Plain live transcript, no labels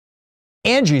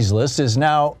Angie's List is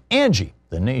now Angie,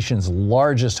 the nation's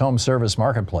largest home service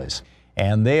marketplace.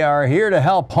 And they are here to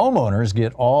help homeowners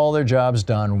get all their jobs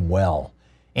done well.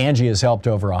 Angie has helped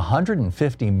over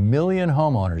 150 million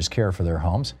homeowners care for their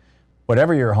homes.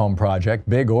 Whatever your home project,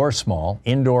 big or small,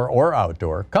 indoor or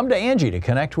outdoor, come to Angie to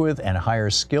connect with and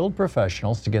hire skilled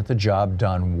professionals to get the job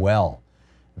done well.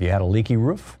 Have you had a leaky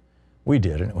roof? We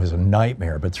did, and it was a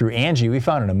nightmare. But through Angie, we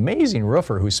found an amazing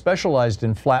roofer who specialized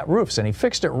in flat roofs, and he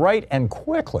fixed it right and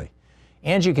quickly.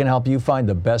 Angie can help you find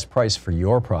the best price for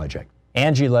your project.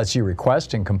 Angie lets you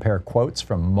request and compare quotes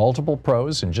from multiple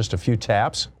pros in just a few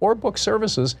taps, or book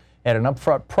services at an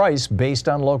upfront price based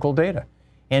on local data.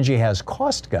 Angie has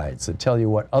cost guides that tell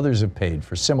you what others have paid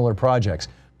for similar projects,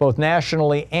 both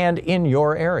nationally and in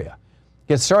your area.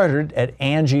 Get started at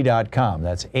Angie.com.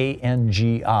 That's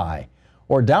A-N-G-I.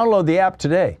 Or download the app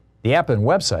today. The app and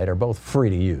website are both free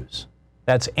to use.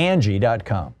 That's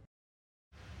Angie.com.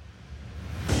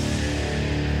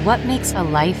 What makes a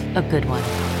life a good one?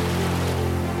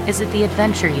 Is it the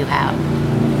adventure you have?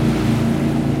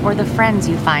 Or the friends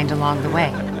you find along the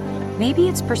way? Maybe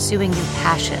it's pursuing your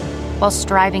passion while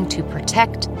striving to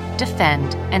protect,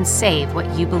 defend, and save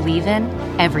what you believe in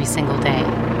every single day.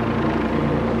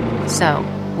 So,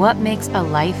 what makes a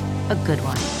life a good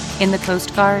one? In the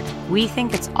Coast Guard, we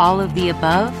think it's all of the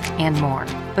above and more,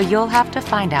 but you'll have to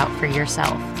find out for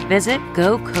yourself. Visit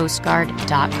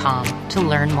gocoastguard.com to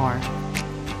learn more.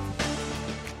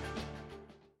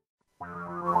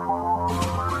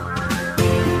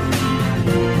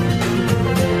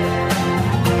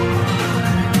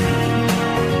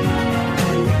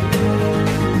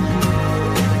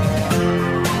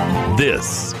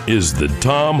 This is the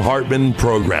Thom Hartmann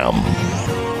Program.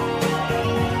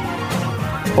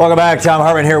 Welcome back. Thom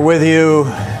Hartmann here with you.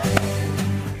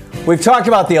 We've talked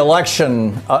about the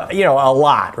election, a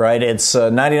lot, right? It's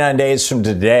 99 days from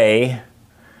today,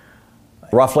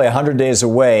 roughly 100 days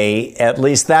away. At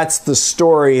least that's the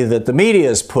story that the media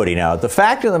is putting out. The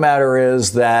fact of the matter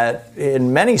is that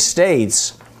in many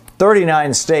states,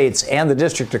 39 states and the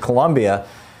District of Columbia,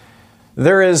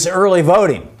 there is early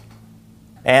voting.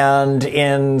 And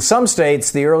in some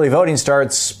states, the early voting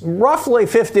starts roughly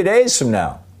 50 days from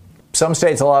now. Some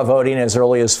states allow voting as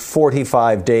early as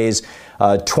 45 days.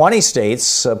 20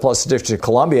 states, plus the District of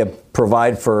Columbia,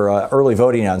 provide for early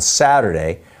voting on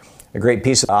Saturday. A great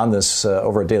piece on this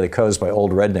over at Daily Kos by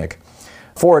Old Redneck.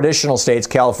 4 additional states,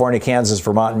 California, Kansas,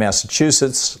 Vermont, and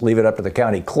Massachusetts, leave it up to the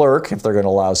county clerk if they're going to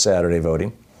allow Saturday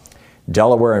voting.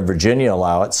 Delaware and Virginia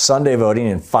allow it. Sunday voting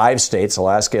in 5 states,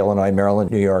 Alaska, Illinois, Maryland,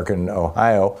 New York, and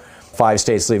Ohio. 5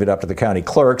 states leave it up to the county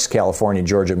clerks, California,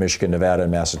 Georgia, Michigan, Nevada,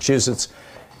 and Massachusetts,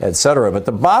 etc. But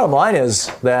the bottom line is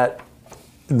that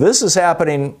this is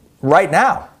happening right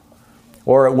now,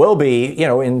 or it will be,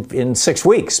 in 6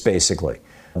 weeks, basically.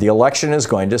 The election is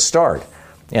going to start.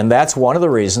 And that's one of the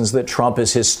reasons that Trump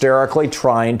is hysterically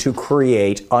trying to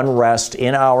create unrest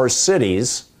in our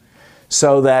cities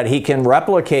so that he can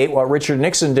replicate what Richard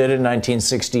Nixon did in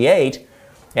 1968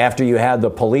 after you had the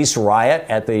police riot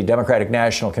at the Democratic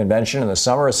National Convention in the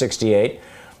summer of 68.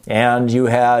 And you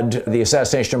had the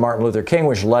assassination of Martin Luther King,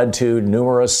 which led to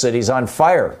numerous cities on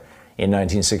fire in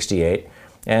 1968.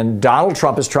 And Donald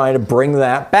Trump is trying to bring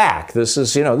that back. This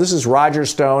is Roger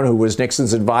Stone, who was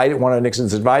Nixon's advisor, one of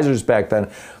Nixon's advisors back then.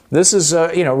 This is,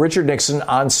 Richard Nixon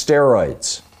on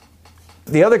steroids.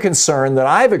 The other concern that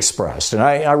I've expressed, and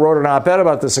I wrote an op-ed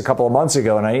about this a couple of months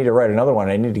ago, and I need to write another one.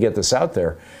 I need to get this out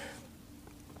there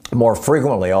more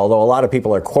frequently, although a lot of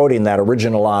people are quoting that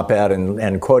original op-ed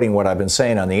and quoting what I've been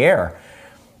saying on the air,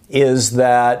 is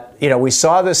that, we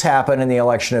saw this happen in the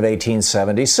election of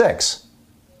 1876.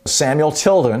 Samuel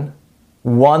Tilden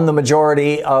won the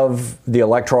majority of the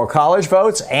Electoral College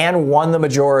votes and won the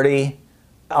majority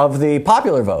of the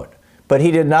popular vote. But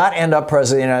he did not end up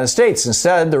president of the United States.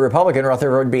 Instead, the Republican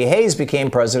Rutherford B. Hayes became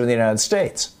president of the United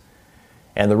States.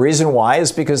 And the reason why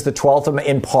is because the 12th Amendment,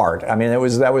 in part,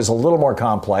 that was a little more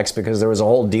complex because there was a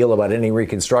whole deal about any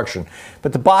Reconstruction.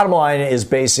 But the bottom line is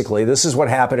basically this is what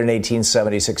happened in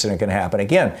 1876 and it can happen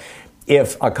again.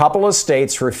 If a couple of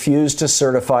states refuse to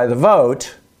certify the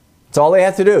vote, that's all they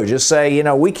have to do. Just say,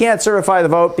 we can't certify the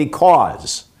vote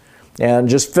because, and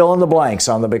just fill in the blanks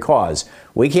on the because.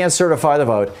 We can't certify the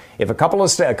vote. If a couple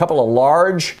of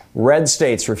large red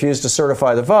states refuse to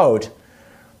certify the vote,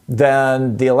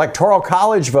 then the Electoral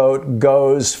College vote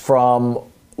goes from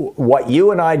what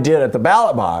you and I did at the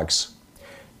ballot box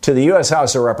to the U.S.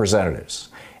 House of Representatives.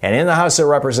 And in the House of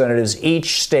Representatives,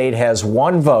 each state has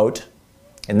one vote,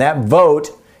 and that vote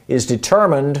is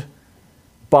determined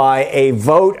by a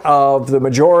vote of the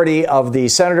majority of the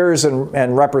senators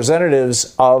and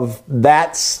representatives of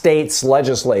that state's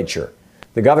legislature.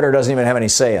 The governor doesn't even have any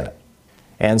say in it.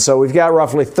 And so we've got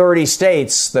roughly 30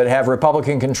 states that have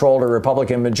Republican-controlled or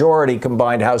Republican majority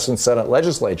combined House and Senate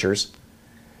legislatures.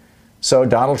 So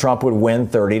Donald Trump would win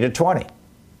 30-20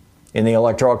 in the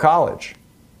Electoral College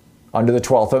under the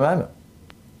 12th Amendment.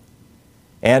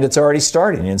 And it's already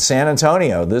starting in San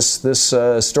Antonio. This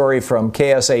story from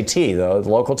KSAT, the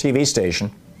local TV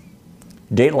station,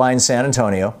 Dateline San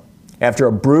Antonio. After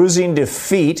a bruising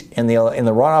defeat in the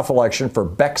runoff election for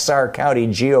Bexar County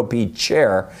GOP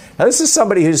chair. Now, this is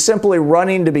somebody who's simply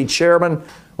running to be chairman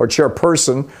or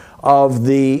chairperson of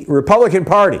the Republican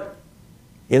Party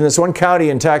in this one county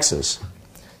in Texas.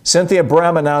 Cynthia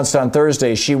Brem announced on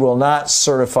Thursday she will not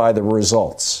certify the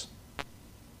results.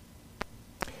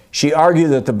 She argued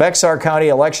that the Bexar County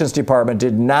Elections Department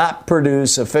did not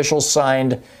produce official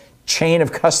signed chain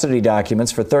of custody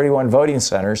documents for 31 voting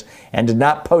centers and did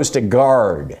not post a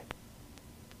guard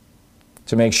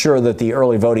to make sure that the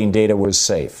early voting data was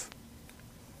safe.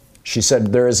 She said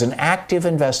there is an active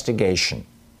investigation.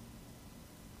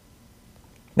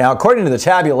 Now, according to the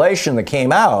tabulation that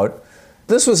came out,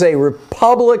 this was a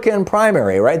Republican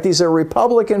primary, right? These are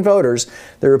Republican voters.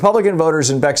 The Republican voters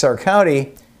in Bexar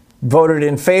County voted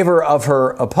in favor of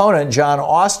her opponent, John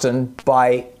Austin,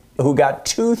 who got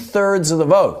 2/3 of the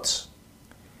votes.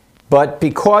 But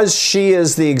because she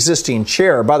is the existing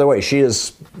chair, by the way, she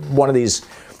is one of these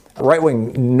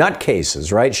right-wing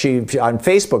nutcases, right? On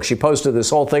Facebook, she posted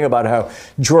this whole thing about how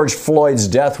George Floyd's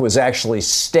death was actually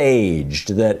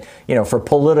staged, that, for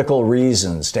political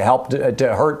reasons, to help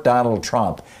to hurt Donald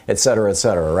Trump, et cetera,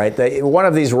 right? One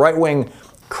of these right-wing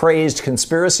crazed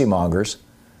conspiracy mongers.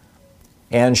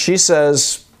 And she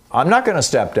says, I'm not going to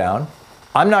step down.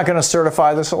 I'm not going to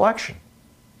certify this election.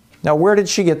 Now, where did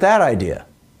she get that idea?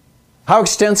 How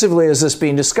extensively is this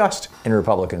being discussed in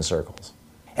Republican circles?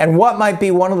 And what might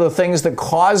be one of the things that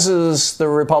causes the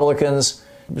Republicans,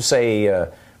 say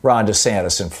Ron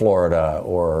DeSantis in Florida,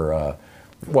 or,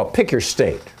 pick your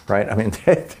state, right? I mean,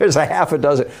 there's a half a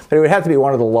dozen, but it would have to be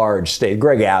one of the large states,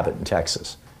 Greg Abbott in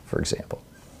Texas, for example.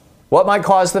 What might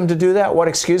cause them to do that? What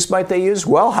excuse might they use?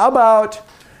 Well, how about,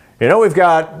 we've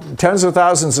got tens of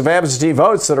thousands of absentee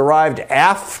votes that arrived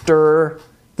after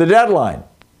the deadline.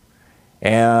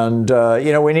 And,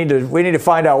 we need to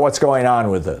find out what's going on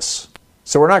with this.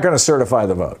 So we're not going to certify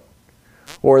the vote.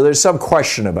 Or there's some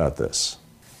question about this.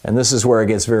 And this is where it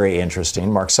gets very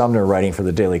interesting. Mark Sumner, writing for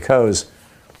the Daily Kos,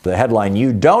 the headline,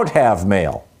 "You Don't Have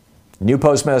Mail. New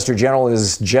Postmaster General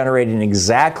is generating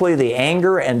exactly the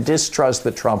anger and distrust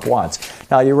that Trump wants."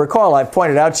 Now, you recall, I've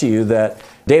pointed out to you that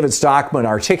David Stockman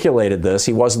articulated this.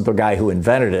 He wasn't the guy who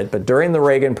invented it, but during the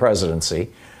Reagan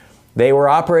presidency, they were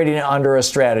operating under a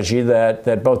strategy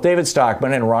that both David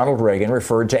Stockman and Ronald Reagan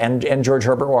referred to, and George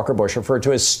Herbert Walker Bush referred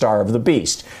to as Starve the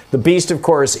Beast. The beast, of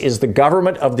course, is the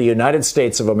government of the United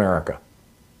States of America.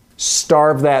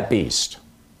 Starve that beast.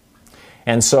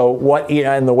 And so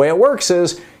and the way it works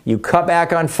is you cut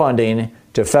back on funding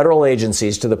to federal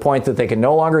agencies to the point that they can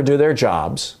no longer do their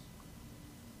jobs.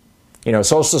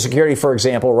 Social Security, for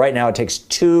example, right now it takes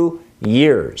 2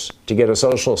 years to get a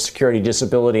Social Security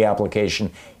disability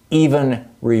application even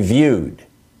reviewed.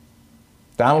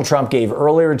 Donald Trump gave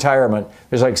early retirement.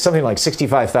 There's something like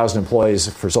 65,000 employees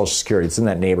for Social Security. It's in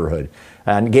that neighborhood.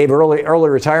 And gave early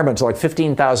retirement to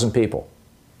 15,000 people.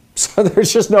 So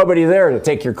there's just nobody there to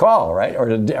take your call, right? Or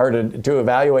to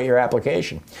evaluate your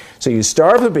application. So you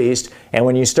starve the beast, and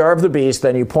when you starve the beast,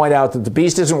 then you point out that the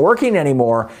beast isn't working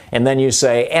anymore, and then you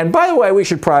say, and by the way, we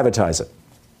should privatize it.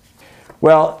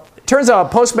 Well, it turns out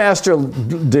Postmaster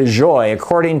DeJoy,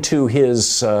 according to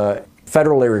his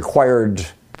federally required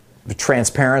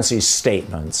transparency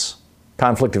statements,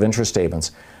 conflict of interest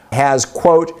statements, has,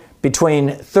 quote, between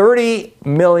 $30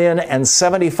 million and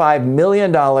 $75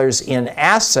 million in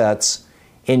assets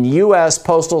in U.S.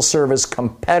 Postal Service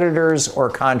competitors or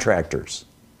contractors.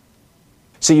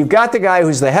 So you've got the guy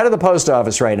who's the head of the post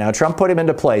office right now. Trump put him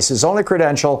into place. His only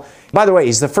credential, by the way,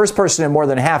 he's the first person in more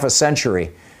than half a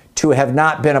century to have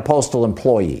not been a postal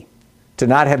employee, to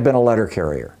not have been a letter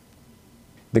carrier.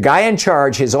 The guy in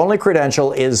charge, his only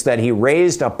credential is that he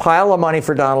raised a pile of money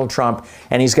for Donald Trump,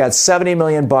 and he's got $70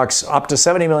 million, up to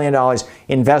 $70 million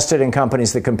invested in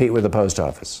companies that compete with the post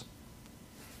office.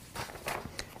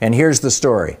 And here's the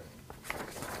story.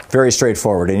 Very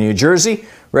straightforward. In New Jersey,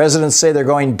 residents say they're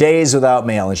going days without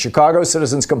mail. In Chicago,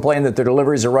 citizens complain that their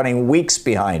deliveries are running weeks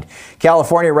behind.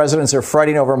 California residents are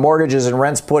fretting over mortgages and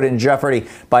rents put in jeopardy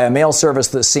by a mail service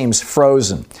that seems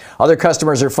frozen. Other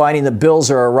customers are finding that bills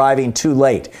are arriving too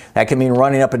late. That can mean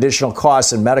running up additional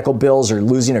costs in medical bills or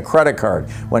losing a credit card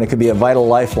when it could be a vital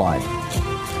lifeline.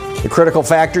 The critical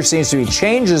factor seems to be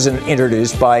changes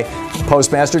introduced by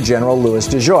Postmaster General Louis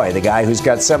DeJoy, the guy who's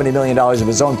got $70 million of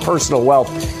his own personal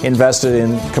wealth invested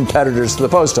in competitors to the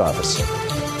post office.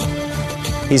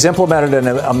 He's implemented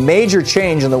a major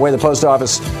change in the way the post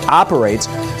office operates,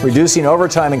 reducing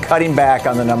overtime and cutting back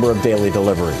on the number of daily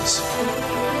deliveries.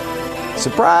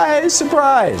 Surprise,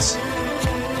 surprise.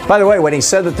 By the way, when he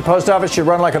said that the post office should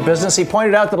run like a business, he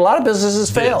pointed out that a lot of businesses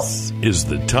fail. This is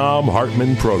the Thom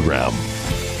Hartmann Program.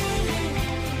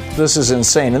 This is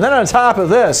insane. And then on top of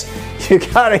this, you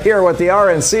got to hear what the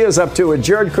RNC is up to with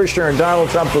Jared Kushner and Donald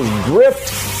Trump as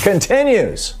grift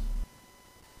continues.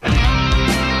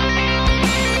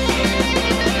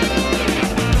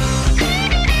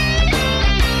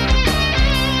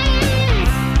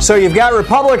 So you've got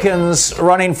Republicans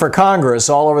running for Congress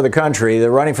all over the country.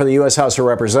 They're running for the U.S. House of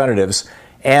Representatives.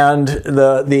 And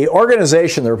the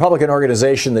organization, the Republican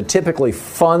organization that typically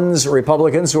funds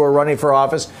Republicans who are running for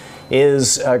office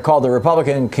is called the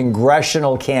Republican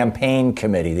Congressional Campaign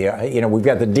Committee. We've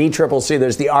got the DCCC,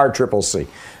 there's the RCCC,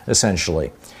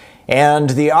 essentially. And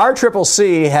the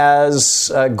RCCC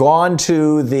has gone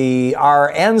to the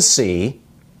RNC.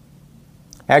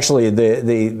 Actually,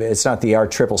 it's not the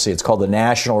RCCC, it's called the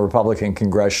National Republican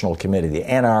Congressional Committee, the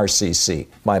NRCC.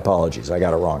 My apologies, I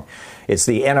got it wrong. It's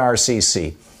the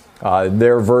NRCC,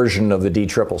 their version of the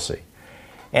DCCC.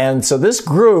 And so this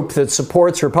group that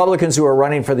supports Republicans who are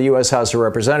running for the U.S. House of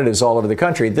Representatives all over the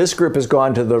country, this group has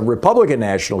gone to the Republican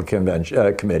National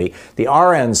Committee, the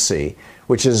RNC,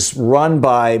 which is run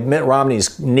by Mitt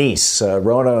Romney's niece,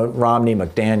 Ronna Romney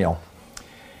McDaniel,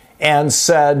 and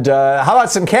said, how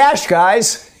about some cash,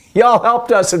 guys? Y'all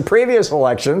helped us in previous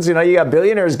elections. You got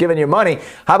billionaires giving you money.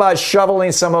 How about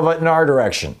shoveling some of it in our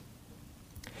direction?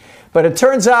 But it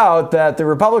turns out that the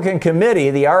Republican committee,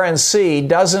 the RNC,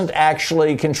 doesn't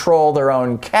actually control their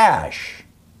own cash.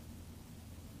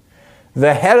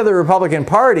 The head of the Republican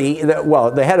Party,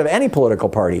 the head of any political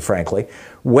party, frankly,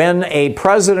 when a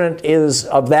president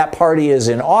of that party is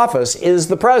in office, is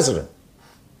the president.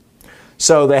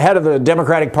 So the head of the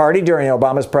Democratic Party during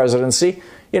Obama's presidency,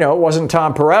 it wasn't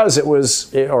Tom Perez,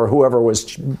 or whoever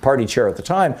was party chair at the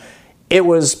time, it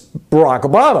was Barack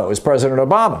Obama, it was President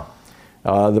Obama.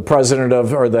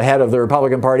 The head of the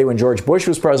Republican Party when George Bush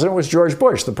was president was George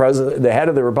Bush. The head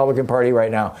of the Republican Party right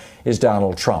now is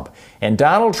Donald Trump. And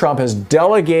Donald Trump has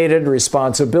delegated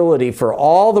responsibility for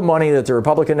all the money that the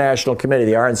Republican National Committee,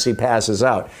 the RNC, passes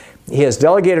out. He has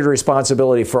delegated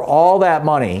responsibility for all that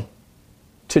money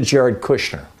to Jared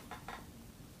Kushner.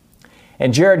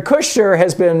 And Jared Kushner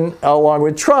has been, along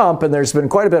with Trump, and there's been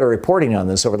quite a bit of reporting on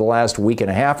this over the last week and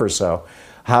a half or so,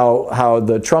 how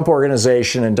the Trump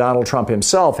organization and Donald Trump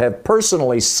himself have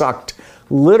personally sucked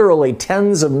literally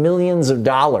tens of millions of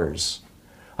dollars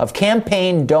of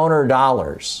campaign donor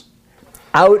dollars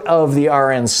out of the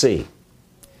RNC.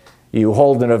 You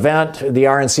hold an event, the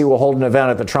RNC will hold an event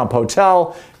at the Trump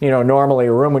Hotel. Normally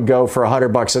a room would go for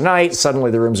 $100 a night.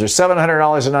 Suddenly the rooms are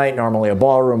 $700 a night. Normally a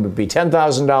ballroom would be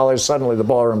 $10,000. Suddenly the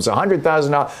ballroom's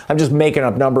 $100,000. I'm just making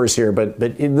up numbers here, but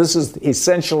this is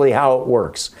essentially how it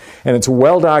works. And it's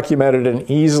well documented and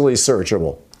easily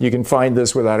searchable. You can find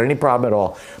this without any problem at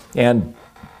all. And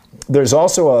there's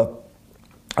also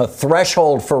a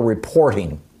threshold for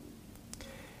reporting.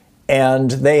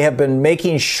 And they have been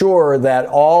making sure that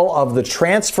all of the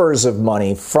transfers of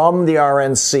money from the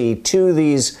RNC to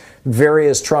these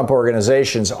various Trump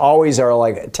organizations always are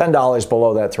like $10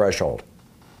 below that threshold.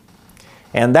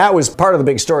 And that was part of the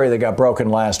big story that got broken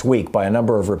last week by a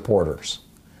number of reporters,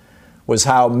 was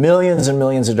how millions and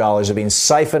millions of dollars are being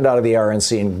siphoned out of the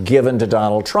RNC and given to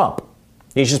Donald Trump.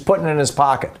 He's just putting it in his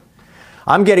pocket.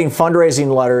 I'm getting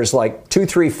fundraising letters like 2,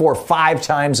 3, 4, 5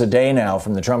 times a day now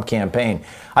from the Trump campaign.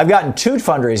 I've gotten 2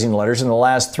 fundraising letters in the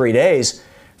last 3 days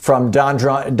from Don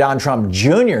Trump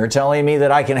Jr. telling me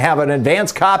that I can have an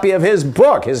advance copy of his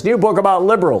book, his new book about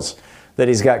liberals that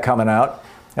he's got coming out.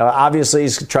 Obviously,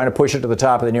 he's trying to push it to the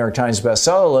top of the New York Times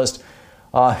bestseller list.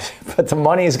 But the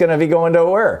money is going to be going to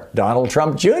where? Donald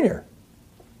Trump Jr.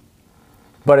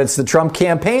 But it's the Trump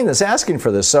campaign that's asking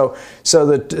for this. So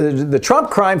the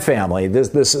Trump crime family,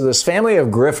 this family of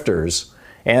grifters,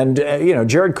 and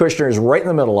Jared Kushner is right in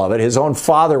the middle of it. His own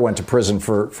father went to prison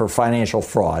for financial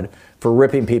fraud, for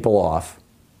ripping people off.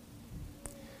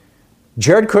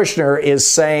 Jared Kushner is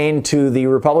saying to the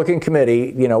Republican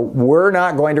committee, we're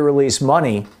not going to release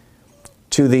money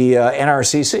to the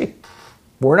NRCC.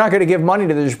 We're not going to give money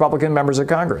to these Republican members of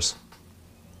Congress.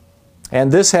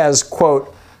 And this has,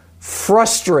 quote,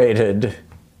 frustrated,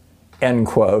 end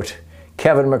quote,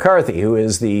 Kevin McCarthy, who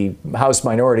is the House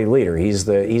Minority Leader. He's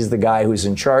the guy who's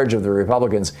in charge of the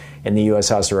Republicans in the U.S.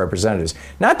 House of Representatives.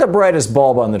 Not the brightest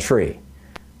bulb on the tree,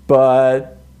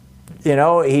 but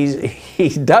he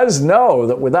does know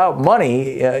that without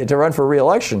money to run for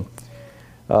re-election,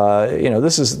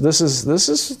 this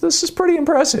is pretty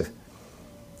impressive.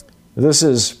 This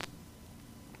is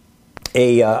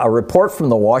a report from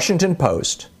the Washington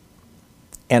Post,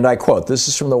 and I quote, this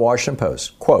is from the Washington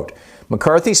Post, quote,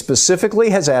 McCarthy specifically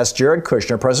has asked Jared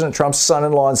Kushner, President Trump's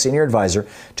son-in-law and senior advisor,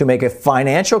 to make a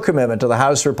financial commitment to the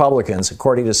House Republicans,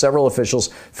 according to several officials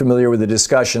familiar with the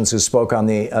discussions who spoke on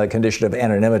the condition of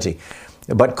anonymity.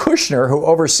 But Kushner, who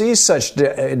oversees such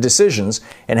decisions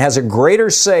and has a greater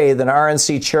say than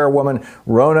RNC chairwoman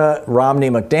Ronna Romney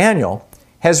McDaniel,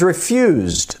 has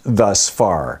refused thus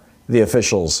far, the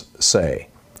officials say.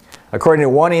 According to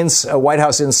one White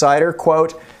House insider,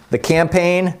 quote, the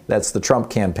campaign, that's the Trump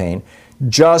campaign,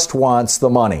 just wants the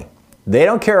money. They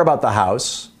don't care about the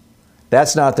House.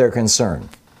 That's not their concern.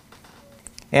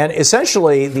 And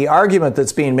essentially, the argument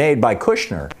that's being made by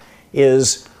Kushner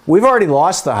is we've already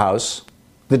lost the House.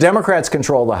 The Democrats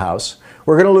control the House.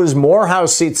 We're going to lose more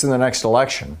House seats in the next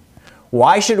election.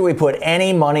 Why should we put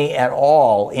any money at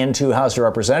all into House of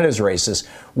Representatives races?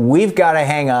 We've got to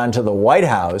hang on to the White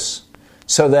House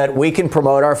so that we can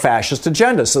promote our fascist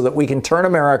agenda, so that we can turn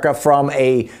America from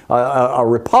a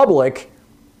republic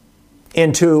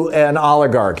into an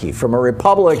oligarchy, from a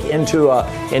republic into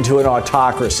an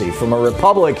autocracy, from a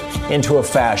republic into a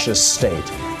fascist state.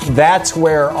 That's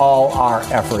where all our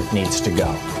effort needs to go.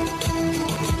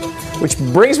 Which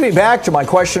brings me back to my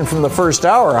question from the first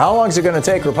hour. How long is it going to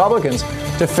take Republicans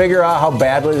to figure out how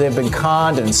badly they've been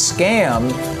conned and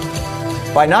scammed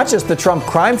by not just the Trump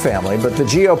crime family, but the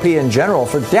GOP in general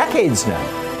for decades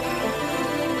now?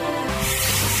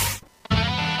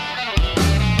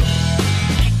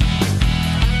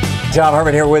 Tom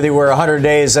Hartman here with you. We're 100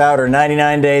 days out or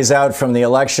 99 days out from the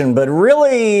election, but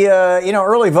really,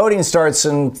 early voting starts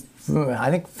in, I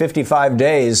think, 55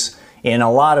 days in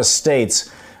a lot of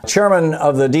states. Chairman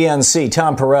of the DNC,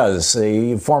 Tom Perez,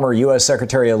 the former U.S.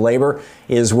 Secretary of Labor,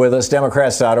 is with us.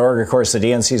 Democrats.org, of course, the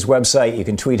DNC's website. You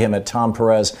can tweet him at Tom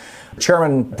Perez.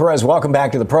 Chairman Perez, welcome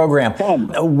back to the program.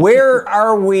 Where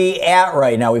are we at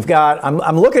right now?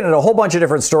 I'm looking at a whole bunch of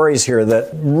different stories here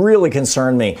that really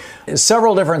concern me.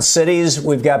 Several different cities,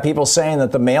 we've got people saying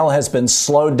that the mail has been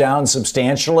slowed down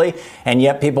substantially, and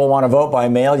yet people want to vote by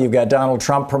mail. You've got Donald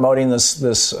Trump promoting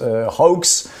this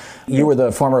hoax. You were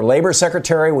the former labor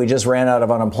secretary. We just ran out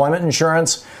of unemployment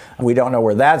insurance. We don't know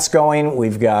where that's going.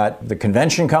 We've got the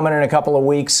convention coming in a couple of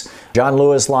weeks. John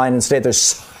Lewis line in state. There's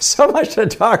so much to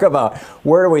talk about.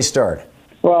 Where do we start?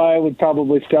 Well, I would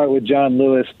probably start with John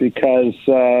Lewis because,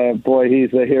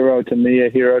 he's a hero to me, a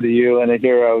hero to you, and a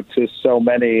hero to so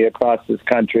many across this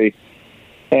country.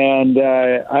 And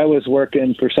I was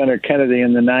working for Senator Kennedy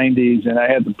in the 90s, and I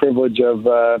had the privilege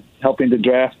of helping to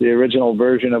draft the original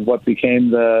version of what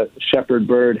became the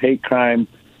Shepherd-Bird Hate Crime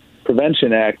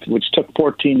Prevention Act, which took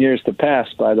 14 years to pass,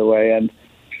 by the way. And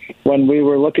when we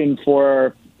were looking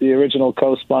for the original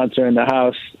co-sponsor in the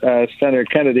House, Senator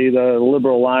Kennedy, the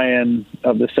liberal lion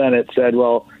of the Senate, said,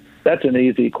 well, that's an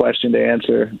easy question to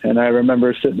answer. And I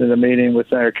remember sitting in a meeting with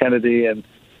Senator Kennedy and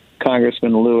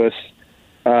Congressman Lewis,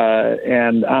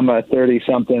 and I'm a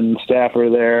 30-something staffer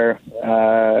there,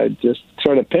 just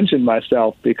sort of pinching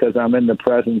myself because I'm in the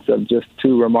presence of just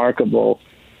two remarkable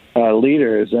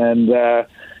leaders. And,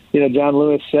 John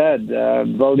Lewis said,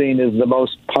 voting is the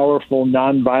most powerful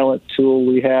nonviolent tool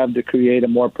we have to create a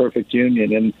more perfect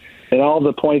union. And all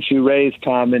the points you raised,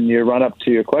 Tom, in your run-up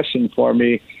to your question for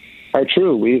me are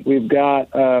true. We've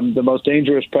got the most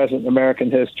dangerous president in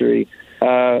American history.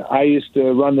 I used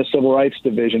to run the Civil Rights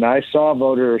Division. I saw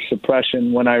voter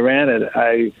suppression when I ran it.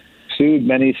 I sued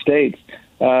many states.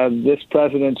 This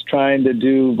president's trying to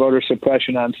do voter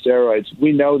suppression on steroids.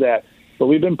 We know that, but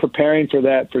we've been preparing for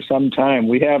that for some time.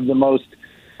 We have the most,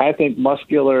 I think,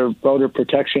 muscular voter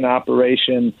protection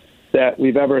operation that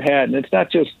we've ever had. And it's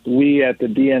not just we at the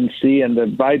DNC and the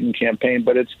Biden campaign,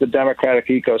 but it's the Democratic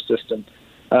ecosystem.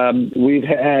 We've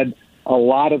had a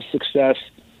lot of success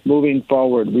moving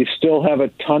forward. We still have a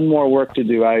ton more work to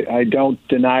do. I don't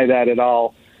deny that at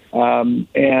all. And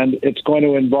it's going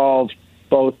to involve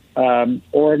both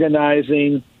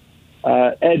organizing,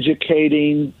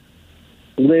 educating,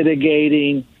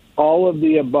 litigating, all of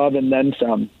the above and then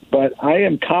some. But I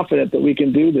am confident that we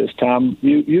can do this, Tom.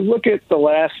 You look at the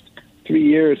last 3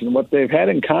 years, and what they've had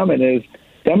in common is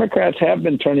Democrats have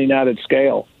been turning out at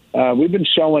scale. We've been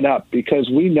showing up because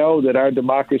we know that our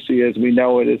democracy as we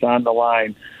know it is on the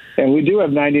line. And we do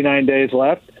have 99 days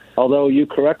left. although you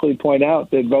correctly point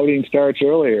out that voting starts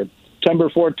earlier, September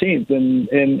 14th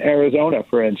in Arizona,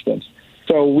 for instance.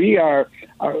 So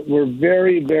we're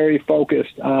very, very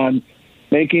focused on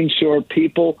making sure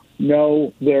people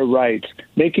know their rights,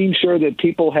 making sure that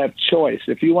people have choice.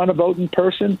 If you want to vote in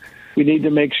person, we need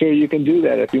to make sure you can do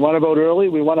that. If you want to vote early,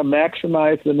 we want to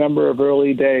maximize the number of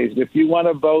early days. If you want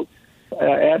to vote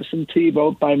absentee,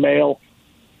 vote by mail,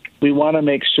 we want to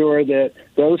make sure that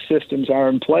those systems are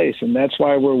in place. And that's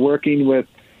why we're working with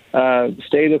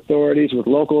state authorities, with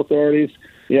local authorities.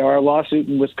 Our lawsuit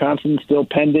in Wisconsin is still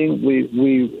pending.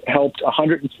 We helped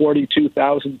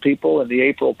 142,000 people in the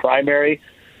April primary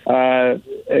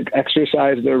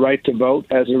exercise their right to vote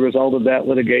as a result of that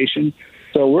litigation.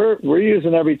 So we're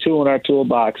using every tool in our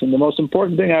toolbox. And the most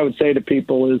important thing I would say to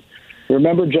people is,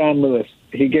 remember John Lewis.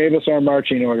 He gave us our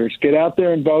marching orders. Get out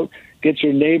there and vote. Get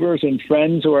your neighbors and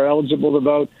friends who are eligible to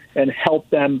vote, and help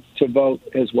them to vote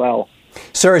as well.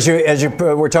 Sir,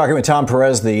 we're talking with Tom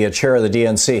Perez, the chair of the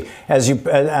DNC.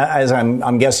 As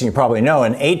I'm guessing you probably know,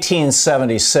 in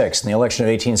 1876, in the election of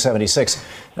 1876,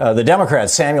 the Democrat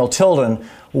Samuel Tilden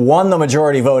won the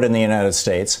majority vote in the United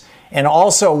States and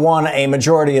also won a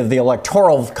majority of the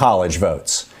Electoral College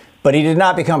votes. But he did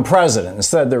not become president.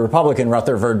 Instead, the Republican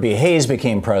Rutherford B. Hayes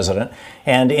became president.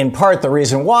 And in part, the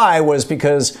reason why was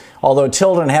because although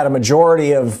Tilden had a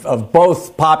majority of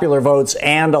both popular votes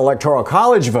and Electoral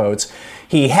College votes,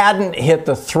 he hadn't hit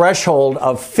the threshold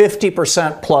of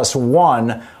 50% plus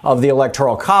one of the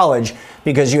Electoral College,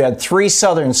 because you had 3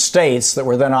 southern states that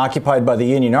were then occupied by the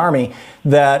Union Army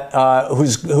that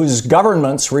whose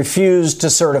governments refused to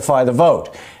certify the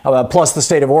vote, plus the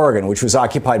state of Oregon, which was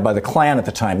occupied by the Klan at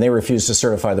the time. They refused to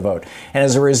certify the vote. And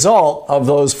as a result of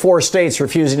those 4 states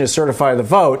refusing to certify the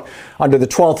vote, under the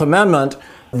 12th Amendment,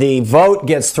 the vote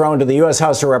gets thrown to the U.S.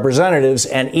 House of Representatives,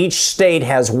 and each state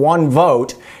has 1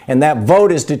 vote, and that vote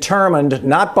is determined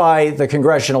not by the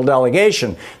congressional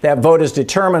delegation. That vote is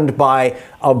determined by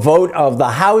a vote of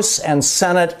the House and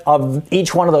Senate of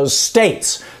each one of those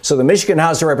states. So the Michigan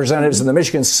House of Representatives and the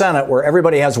Michigan Senate, where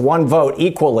everybody has 1 vote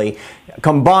equally,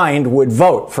 combined would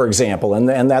vote, for example, and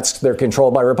they're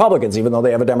controlled by Republicans, even though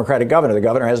they have a Democratic governor. The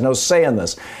governor has no say in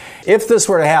this. If this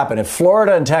were to happen, if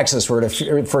Florida and Texas were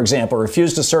to, for example,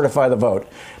 refuse to certify the vote,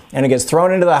 and it gets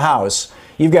thrown into the House,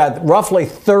 you've got roughly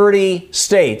 30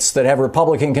 states that have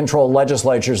Republican-controlled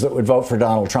legislatures that would vote for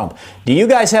Donald Trump. Do you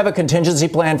guys have a contingency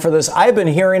plan for this? I've been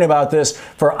hearing about this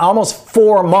for almost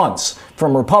 4 months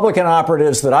from Republican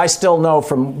operatives that I still know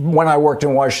from when I worked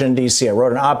in Washington, D.C. I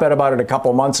wrote an op-ed about it a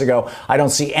couple months ago. I don't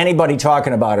see anybody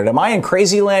talking about it. Am I in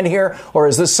crazy land here, or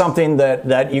is this something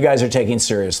that you guys are taking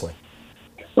seriously?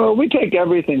 Well, we take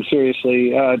everything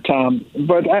seriously, Tom,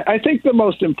 but I think the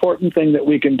most important thing that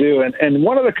we can do, and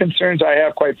one of the concerns I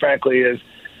have, quite frankly, is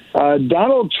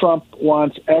Donald Trump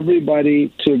wants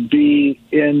everybody to be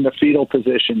in the fetal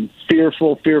position,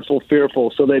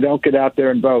 fearful, so they don't get out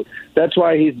there and vote. That's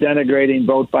why he's denigrating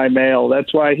vote by mail.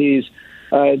 That's why he's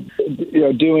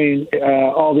doing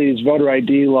all these voter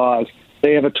ID laws.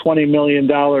 They have a $20 million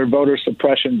voter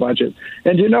suppression budget.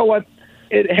 And you know what?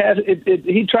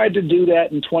 He tried to do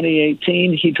that in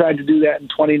 2018. He tried to do that in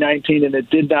 2019, and it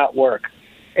did not work.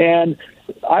 And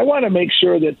I want to make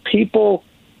sure that people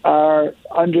are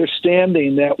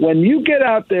understanding that when you get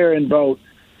out there and vote,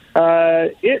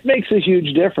 it makes a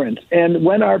huge difference. And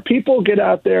when our people get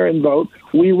out there and vote,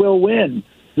 we will win.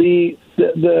 The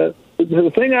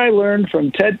thing I learned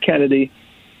from Ted Kennedy,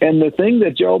 and the thing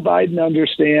that Joe Biden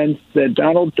understands that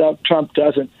Donald Trump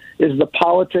doesn't, is the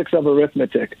politics of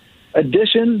arithmetic.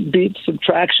 Addition beats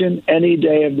subtraction any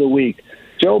day of the week.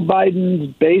 Joe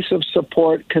Biden's base of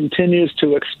support continues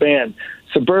to expand.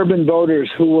 Suburban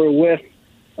voters who were with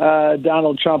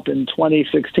Donald Trump in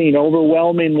 2016,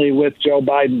 overwhelmingly with Joe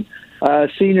Biden.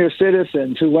 Senior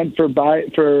citizens who went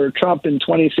for Trump in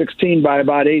 2016 by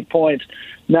about 8 points.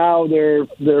 Now they're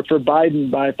for Biden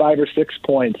by 5 or 6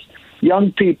 points.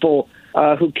 Young people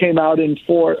who came out in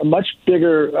a much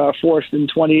bigger force in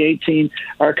 2018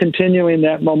 are continuing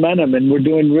that momentum, and we're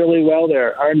doing really well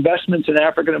there. Our investments in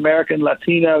African American,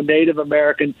 Latino, Native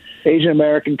American, Asian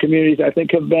American communities, I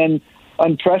think, have been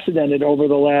unprecedented over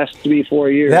the last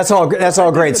 3-4 years. That's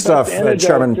all great stuff,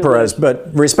 Chairman Perez.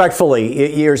 But respectfully,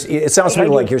 it sounds to me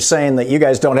like you're saying that you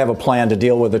guys don't have a plan to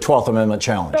deal with the 12th Amendment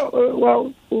challenge.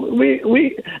 Well,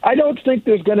 I don't think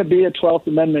there's going to be a 12th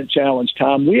Amendment challenge,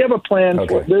 Tom. We have a plan.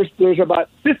 Okay. There's about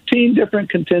 15 different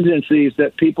contingencies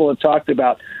that people have talked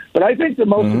about. But I think the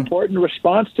most important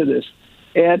response to this,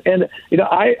 and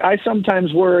I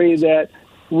sometimes worry that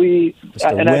we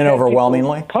win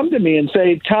overwhelmingly. Come to me and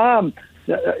say, Tom,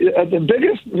 the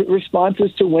biggest response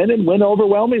is to win and win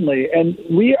overwhelmingly. And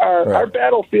our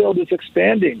battlefield is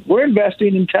expanding. We're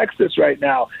investing in Texas right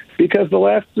now because the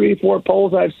last 3-4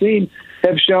 polls I've seen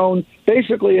have shown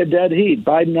basically a dead heat.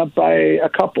 Biden up by a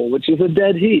couple, which is a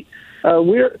dead heat.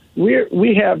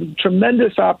 We have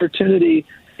tremendous opportunity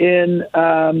in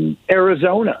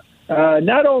Arizona,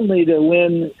 not only to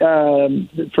win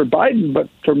for Biden, but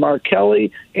for Mark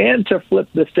Kelly and to flip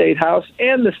the state house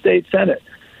and the state senate.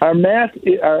 Our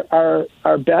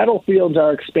battlefields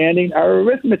are expanding. Our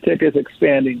arithmetic is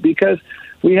expanding because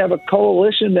we have a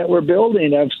coalition that we're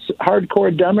building of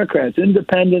hardcore Democrats,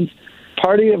 independents,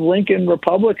 Party of Lincoln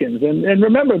Republicans. And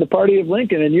remember, the Party of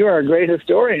Lincoln, and you are a great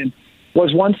historian,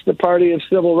 was once the party of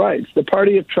civil rights. The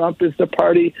party of Trump is the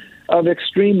party of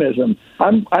extremism.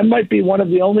 I might be one of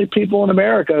the only people in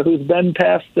America who's been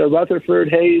past the Rutherford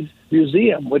Hayes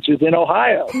Museum, which is in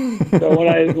Ohio.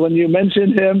 So when you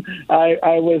mentioned him,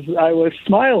 I was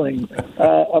smiling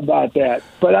about that.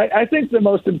 But I think the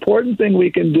most important thing we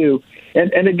can do,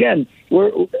 and again,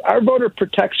 our voter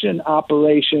protection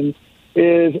operation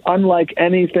is unlike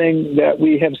anything that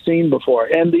we have seen before.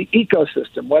 And the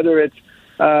ecosystem, whether it's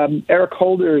Eric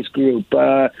Holder's group,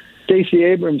 Stacey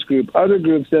Abrams' group, other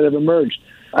groups that have emerged,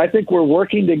 I think we're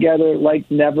working together like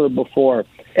never before.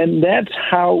 And that's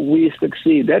how we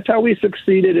succeed. That's how we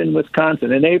succeeded in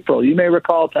Wisconsin in April. You may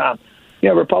recall, Tom,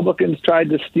 Republicans tried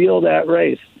to steal that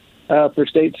race for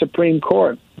state Supreme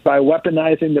Court by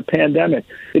weaponizing the pandemic.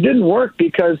 It didn't work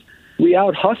because we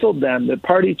out-hustled them. The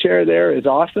party chair there is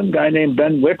awesome, a guy named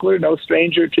Ben Wickler, no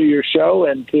stranger to your show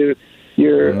and to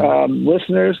your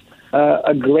listeners,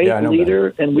 a great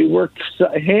leader, and we worked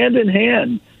hand in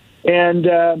hand. And,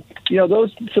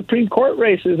 those Supreme Court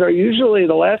races are usually,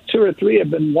 the last 2 or 3 have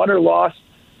been won or lost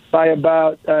by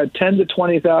about 10 to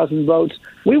 20,000 votes.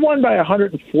 We won by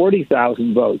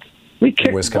 140,000 votes. We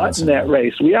kicked butt in that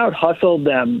race. We out-hustled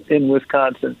them in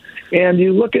Wisconsin. And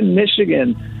you look in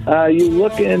Michigan, you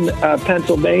look in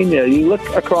Pennsylvania, you look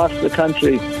across the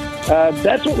country.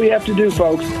 That's what we have to do,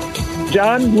 folks.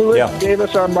 John Lewis gave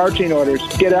us our marching orders.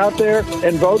 Get out there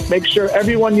and vote. Make sure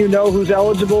everyone you know who's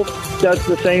eligible does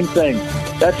the same thing.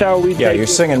 That's how we take you're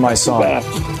singing my song. Back.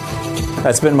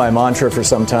 That's been my mantra for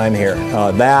some time here.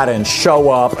 That and show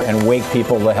up and wake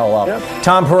people the hell up. Yep.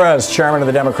 Tom Perez, chairman of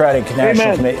the Democratic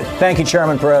National Committee. Thank you,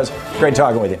 Chairman Perez. Great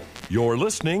talking with you. You're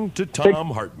listening to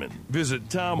Thom Hartmann. Visit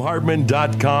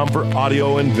ThomHartmann.com for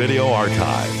audio and video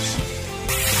archives.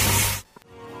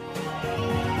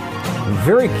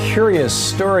 Very curious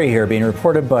story here being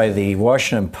reported by the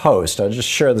Washington Post. I'll just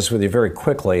share this with you very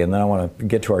quickly, and then I want to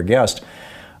get to our guest.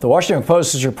 The Washington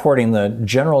Post is reporting that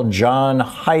General John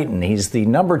Hyten, he's the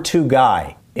number 2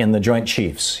 guy in the Joint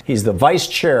Chiefs. He's the vice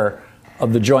chair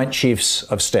of the Joint Chiefs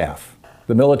of Staff,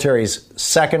 the military's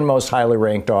second most highly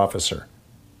ranked officer,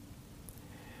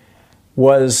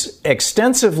 was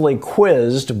extensively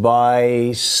quizzed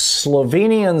by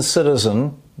Slovenian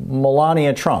citizen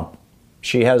Melania Trump.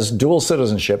 She has dual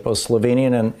citizenship, both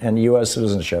Slovenian and U.S.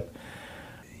 citizenship.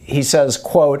 He says,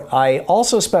 quote, I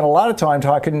also spent a lot of time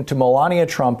talking to Melania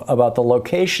Trump about the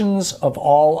locations of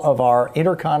all of our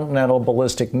intercontinental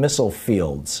ballistic missile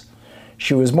fields.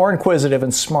 She was more inquisitive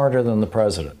and smarter than the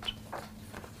president.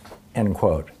 End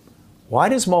quote. Why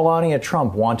does Melania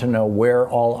Trump want to know where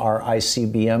all our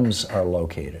ICBMs are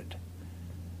located?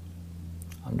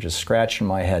 I'm just scratching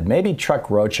my head. Maybe Chuck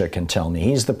Rocha can tell me.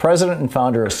 He's the president and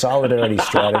founder of Solidarity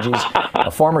Strategies, a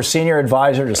former senior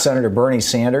advisor to Senator Bernie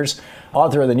Sanders,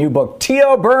 author of the new book,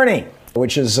 Tio Bernie,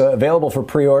 which is available for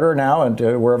pre-order now and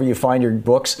wherever you find your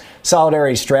books.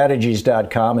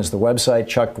 SolidarityStrategies.com is the website.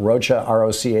 Chuck Rocha,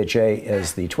 R-O-C-H-A,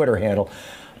 is the Twitter handle.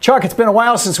 Chuck, it's been a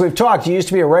while since we've talked. You used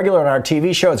to be a regular on our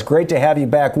TV show. It's great to have you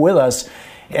back with us.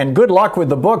 And good luck with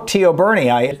the book, Tio Bernie.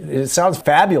 It sounds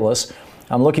fabulous.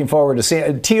 I'm looking forward to seeing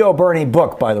it. Tio Bernie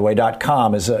book, by the way,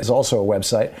 .com is also a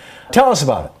website. Tell us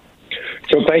about it.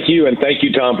 So thank you, and thank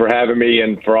you, Tom, for having me,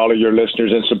 and for all of your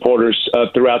listeners and supporters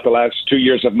throughout the last 2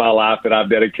 years of my life that I've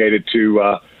dedicated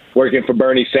to working for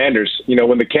Bernie Sanders. You know,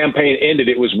 when the campaign ended,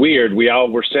 it was weird. We all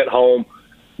were sent home.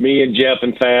 Me and Jeff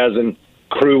and Faz and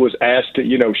crew was asked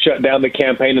to, shut down the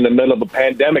campaign in the middle of a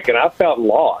pandemic, and I felt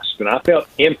lost, and I felt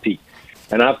empty.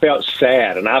 And I felt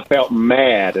sad, and I felt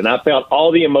mad, and I felt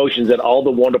all the emotions that all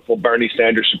the wonderful Bernie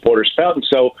Sanders supporters felt. And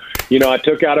so, I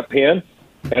took out a pen,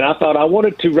 and I thought I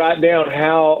wanted to write down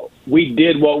how we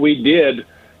did what we did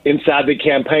inside the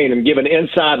campaign and give an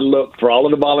inside look for all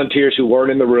of the volunteers who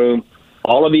weren't in the room,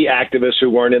 all of the activists who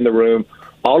weren't in the room,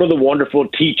 all of the wonderful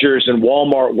teachers and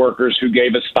Walmart workers who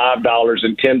gave us $5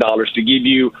 and $10 to give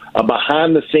you a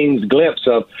behind-the-scenes glimpse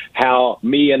of how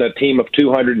me and a team of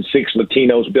 206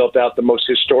 Latinos built out the most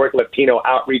historic Latino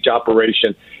outreach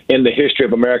operation in the history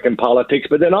of American politics.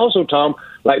 But then also, Tom,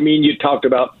 like me and you talked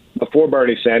about before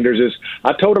Bernie Sanders, is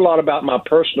I told a lot about my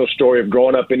personal story of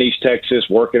growing up in East Texas,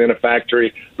 working in a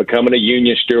factory, becoming a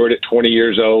union steward at 20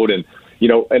 years old, and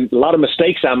and a lot of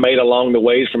mistakes I made along the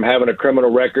ways, from having a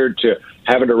criminal record to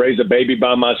having to raise a baby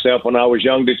by myself when I was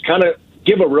young, to kind of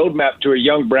give a roadmap to a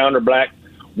young brown or black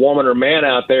woman or man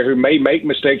out there who may make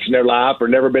mistakes in their life or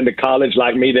never been to college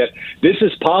like me, that this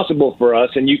is possible for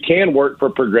us, and you can work for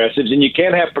progressives, and you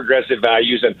can have progressive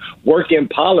values and work in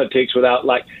politics without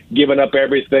giving up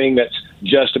everything that's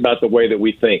just about the way that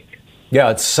we think. Yeah,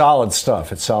 it's solid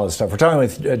stuff. We're talking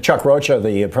with Chuck Rocha,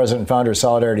 the president and founder of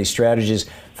Solidarity Strategies,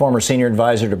 former senior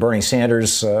advisor to Bernie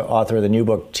Sanders, author of the new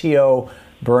book, Tio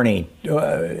Bernie.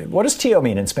 What does Tio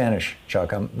mean in Spanish,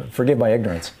 Chuck? Forgive my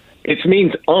ignorance. It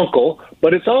means uncle,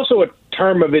 but it's also a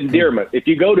term of endearment. If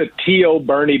you go to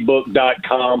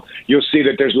tioberniebook.com, you'll see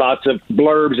that there's lots of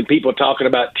blurbs and people talking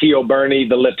about Tio Bernie,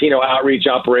 the Latino outreach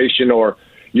operation, or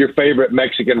your favorite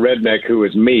Mexican redneck, who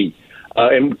is me.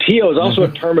 And Tio is also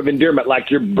a term of endearment, like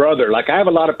your brother. Like, I have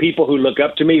a lot of people who look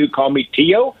up to me who call me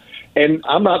Tio, and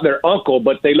I'm not their uncle,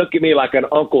 but they look at me like an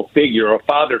uncle figure or a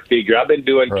father figure. I've been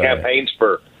doing campaigns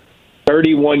for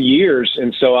 31 years,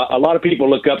 and so a lot of people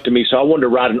look up to me. So I wanted to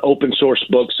write an open source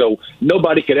book so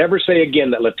nobody could ever say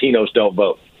again that Latinos don't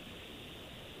vote.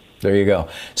 There you go.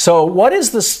 So what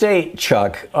is the state,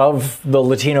 Chuck, of the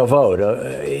Latino vote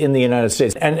in the United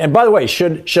States? And by the way,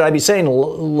 should I be saying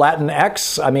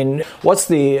Latinx? I mean, what's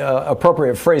the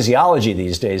appropriate phraseology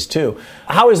these days, too?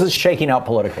 How is this shaking out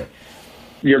politically?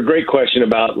 Your great question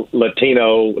about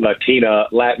Latino, Latina,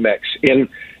 Latinx. In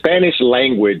Spanish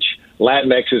language,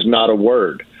 Latinx is not a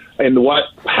word. And what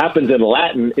happens in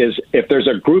Latin is if there's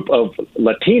a group of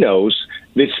Latinos,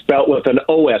 it's spelled with an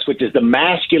OS, which is the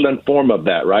masculine form of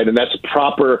that, right? And that's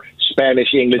proper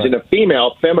Spanish English. Right. And the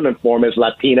female feminine form is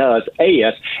Latina, is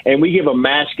AS, and we give a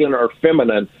masculine or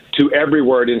feminine to every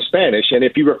word in Spanish. And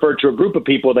if you refer to a group of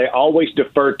people, they always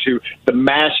defer to the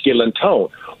masculine tone.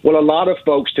 Well, a lot of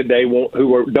folks today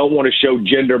don't want to show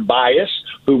gender bias,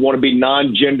 who want to be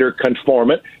non-gender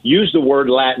conformant, use the word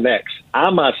Latinx. I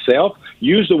myself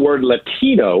use the word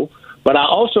Latino, but I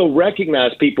also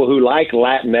recognize people who like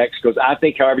Latinx, because I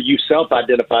think however you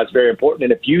self-identify is very important.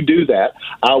 And if you do that,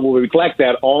 I will reflect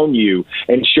that on you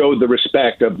and show the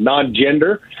respect of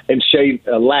non-gender and say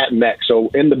Latinx. So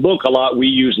in the book, a lot we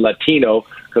use Latino,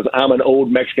 because I'm an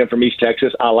old Mexican from East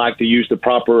Texas. I like to use the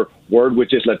proper word,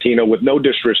 which is Latino, with no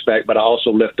disrespect, but I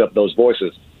also lift up those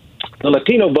voices. The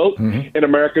Latino vote in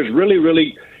America is really,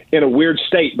 really in a weird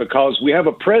state, because we have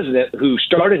a president who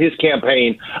started his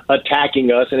campaign attacking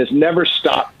us and has never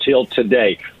stopped till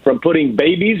today, from putting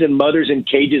babies and mothers in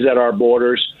cages at our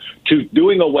borders to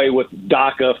doing away with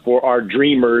DACA for our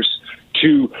dreamers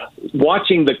to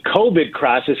watching the COVID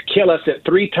crisis kill us at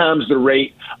 3 times the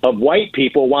rate of white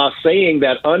people, while saying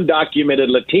that undocumented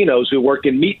Latinos who work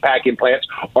in meatpacking plants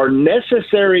are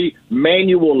necessary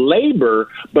manual labor,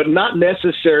 but not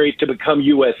necessary to become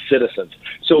U.S. citizens.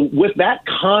 So with that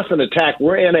constant attack,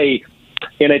 we're in a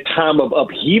time of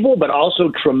upheaval, but also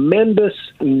tremendous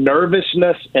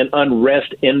nervousness and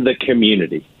unrest in the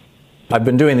community. I've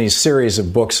been doing these series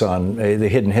of books on the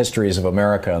hidden histories of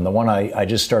America, and the one I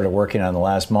just started working on the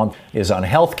last month is on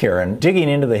healthcare, and digging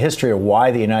into the history of why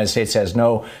the United States has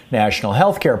no national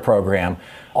healthcare program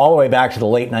all the way back to the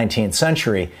late 19th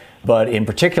century, but in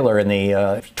particular in the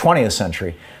 20th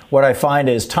century. What I find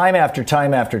is time after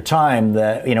time after time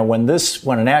that,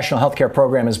 when a national healthcare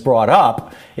program is brought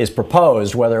up, is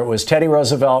proposed, whether it was Teddy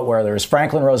Roosevelt, whether it was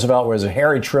Franklin Roosevelt, whether it was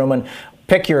Harry Truman,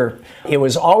 it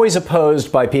was always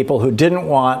opposed by people who didn't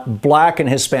want black and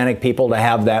Hispanic people to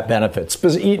have that benefit.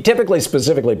 Typically,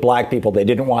 specifically black people, they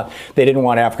didn't want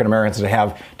African Americans to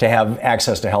have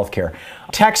access to health care.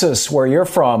 Texas, where you're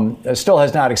from, still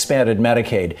has not expanded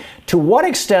Medicaid. To what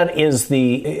extent is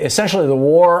essentially the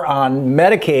war on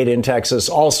Medicaid in Texas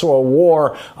also a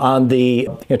war on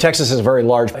Texas has a very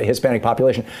large Hispanic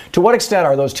population. To what extent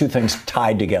are those two things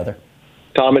tied together?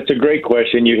 Tom, it's a great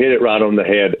question. You hit it right on the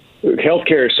head.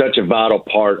 Healthcare is such a vital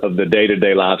part of the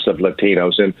day-to-day lives of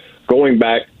Latinos. And going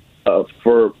back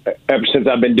ever since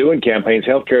I've been doing campaigns,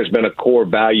 healthcare has been a core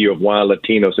value of why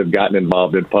Latinos have gotten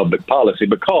involved in public policy,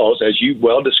 because, as you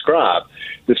well described,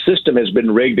 the system has been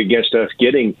rigged against us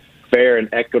getting fair and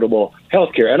equitable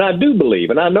health care. And I do believe,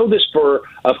 and I know this for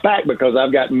a fact because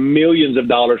I've got millions of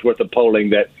dollars worth of polling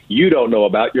that you don't know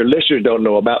about, your listeners don't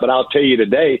know about, but I'll tell you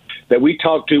today that we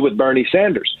talked to with Bernie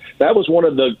Sanders, that was one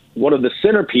of the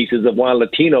centerpieces of why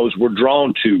Latinos were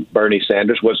drawn to Bernie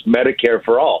Sanders was Medicare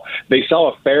for all. They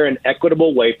saw a fair and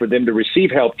equitable way for them to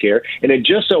receive health care, and it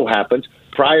just so happens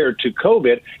prior to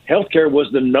COVID, healthcare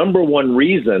was the number one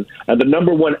reason, the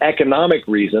number one economic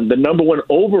reason, the number one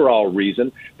overall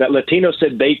reason that Latinos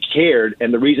said they cared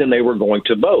and the reason they were going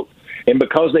to vote. And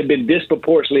because they've been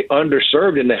disproportionately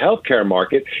underserved in the healthcare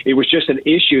market, it was just an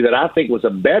issue that I think was a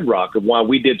bedrock of why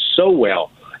we did so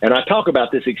well. And I talk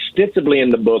about this extensively in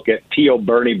the book at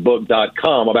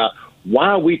tioberniebook.com about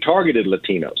why we targeted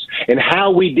Latinos and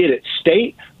how we did it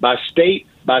state by state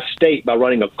by state by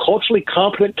running a culturally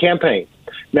competent campaign.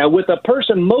 Now, with a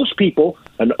person, most people,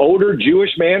 an older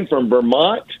Jewish man from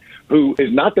Vermont, who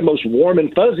is not the most warm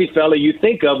and fuzzy fella you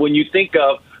think of when you think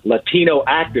of Latino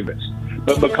activists.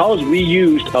 But because we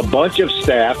used a bunch of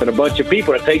staff and a bunch of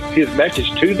people to take his message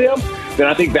to them, then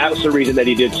I think that was the reason that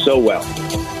he did so well.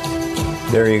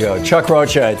 There you go. Chuck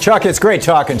Rocha. Chuck, it's great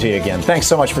talking to you again. Thanks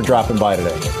so much for dropping by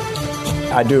today.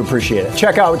 I do appreciate it.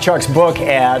 Check out Chuck's book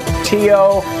at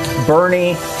Tio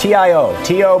Bernie,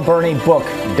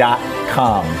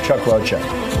 tioberniebook.com. Chuck Rocha,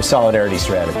 The Solidarity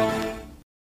Strategy.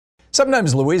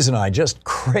 Sometimes Louise and I just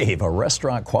crave a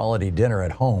restaurant-quality dinner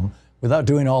at home without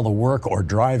doing all the work or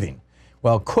driving.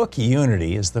 Well, Cook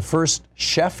Unity is the first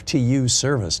chef-to-you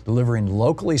service delivering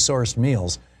locally sourced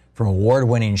meals from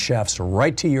award-winning chefs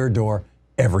right to your door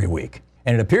every week.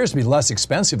 And it appears to be less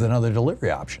expensive than other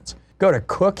delivery options. Go to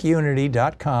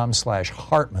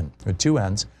cookunity.com/Hartman with 2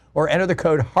 N's or enter the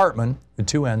code Hartman with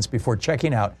 2 N's before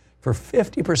checking out for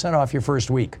 50% off your first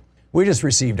week. We just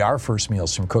received our first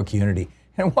meals from Cook Unity,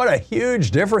 and what a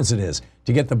huge difference it is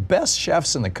to get the best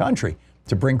chefs in the country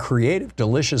to bring creative,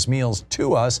 delicious meals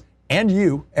to us and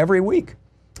you every week.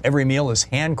 Every meal is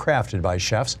handcrafted by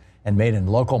chefs and made in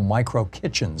local micro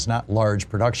kitchens, not large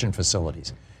production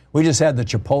facilities. We just had the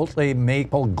Chipotle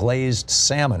maple glazed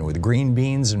salmon with green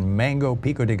beans and mango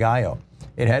pico de gallo.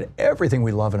 It had everything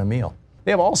we love in a meal. They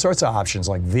have all sorts of options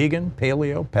like vegan,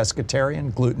 paleo,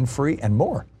 pescatarian, gluten-free, and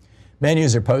more.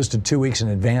 Menus are posted 2 weeks in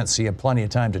advance, so you have plenty of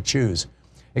time to choose.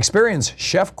 Experience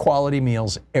chef-quality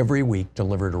meals every week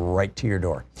delivered right to your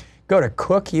door. Go to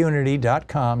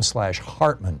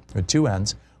cookunity.com/Hartman with 2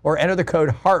 N's or enter the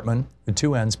code Hartman with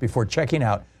 2 N's before checking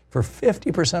out for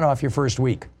 50% off your first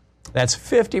week. That's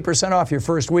 50% off your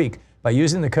first week by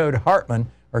using the code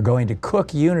Hartman or going to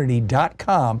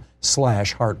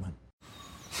cookunity.com/Hartman.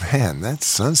 Man, that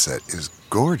sunset is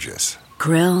gorgeous.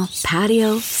 Grill,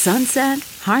 patio, sunset.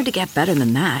 Hard to get better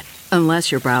than that.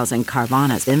 Unless you're browsing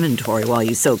Carvana's inventory while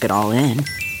you soak it all in.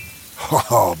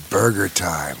 Oh, burger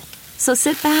time. So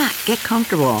sit back, get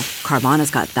comfortable.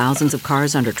 Carvana's got thousands of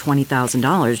cars under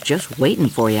 $20,000 just waiting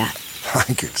for you.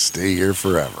 I could stay here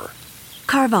forever.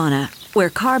 Carvana, where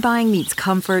car buying meets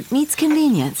comfort, meets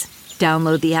convenience.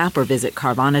 Download the app or visit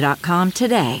Carvana.com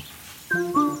today.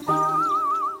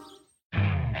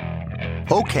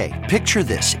 Okay, picture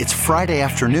this. It's Friday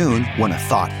afternoon when a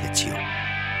thought hits you.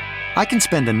 I can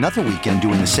spend another weekend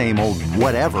doing the same old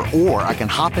whatever, or I can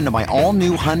hop into my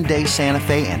all-new Hyundai Santa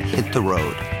Fe and hit the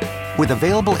road. With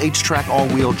available H-Track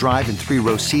all-wheel drive and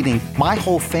 3-row seating, my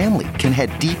whole family can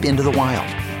head deep into the wild.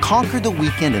 Conquer the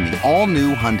weekend in the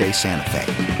all-new Hyundai Santa Fe.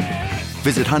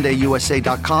 Visit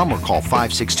HyundaiUSA.com or call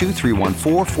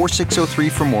 562-314-4603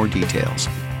 for more details.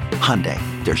 Hyundai,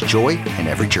 there's joy in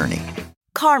every journey.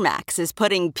 CarMax is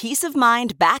putting peace of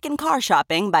mind back in car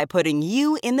shopping by putting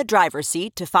you in the driver's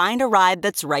seat to find a ride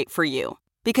that's right for you.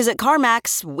 Because at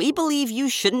CarMax, we believe you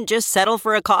shouldn't just settle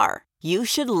for a car. You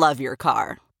should love your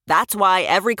car. That's why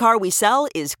every car we sell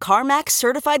is CarMax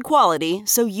certified quality,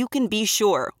 so you can be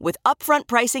sure with upfront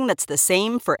pricing that's the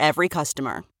same for every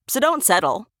customer. So don't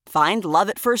settle. Find love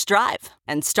at first drive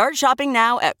and start shopping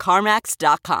now at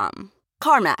CarMax.com.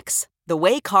 CarMax, the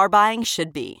way car buying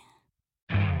should be.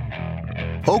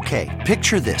 Okay,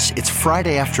 picture this. It's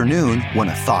Friday afternoon when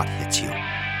a thought hits you.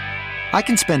 I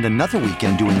can spend another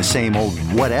weekend doing the same old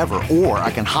whatever, or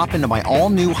I can hop into my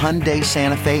all-new Hyundai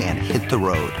Santa Fe and hit the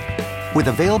road. With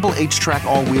available H-Track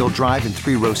all-wheel drive and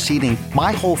 3-row seating,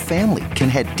 my whole family can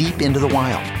head deep into the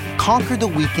wild. Conquer the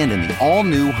weekend in the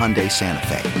all-new Hyundai Santa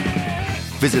Fe.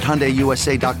 Visit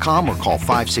HyundaiUSA.com or call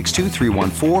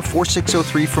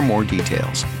 562-314-4603 for more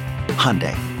details.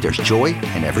 Hyundai, there's joy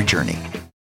in every journey.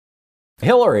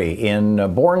 Hillary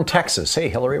in Bourne, Texas. Hey,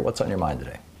 Hillary, what's on your mind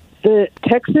today? The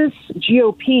Texas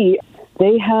GOP,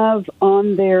 they have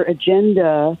on their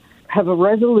agenda have a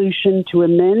resolution to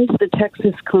amend the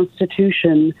Texas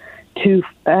Constitution to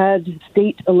add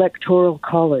state electoral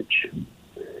college.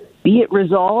 Be it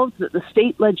resolved that the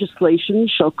state legislation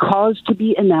shall cause to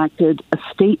be enacted a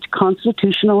state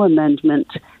constitutional amendment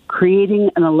creating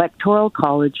an electoral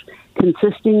college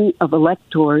consisting of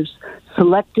electors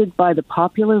selected by the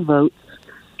popular votes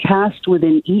cast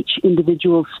within each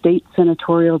individual state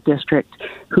senatorial district,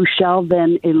 who shall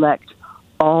then elect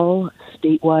all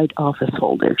statewide office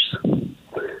holders.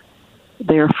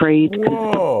 They're afraid because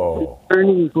it's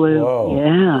burning blue.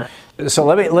 Whoa. Yeah. So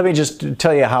let me just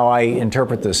tell you how I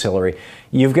interpret this, Hillary.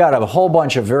 You've got a whole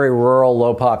bunch of very rural,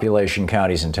 low population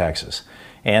counties in Texas.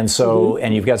 And so,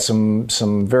 and you've got some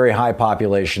very high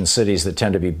population cities that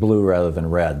tend to be blue rather than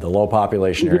red. The low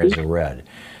population areas are red.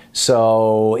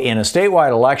 So in a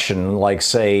statewide election, like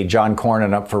say John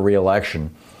Cornyn up for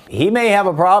re-election, he may have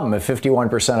a problem if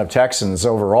 51% of Texans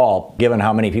overall, given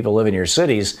how many people live in your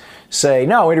cities, say,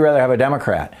 no, we'd rather have a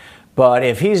Democrat. But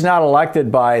if he's not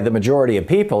elected by the majority of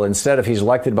people, instead if he's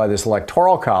elected by this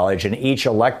electoral college and each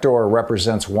elector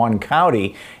represents one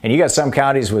county, and you got some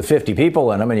counties with 50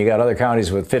 people in them and you got other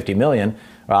counties with 50 million,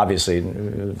 obviously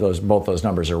both those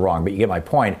numbers are wrong, but you get my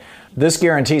point. This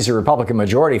guarantees a Republican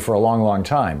majority for a long, long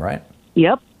time, right?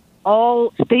 Yep.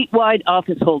 All statewide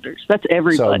office holders. That's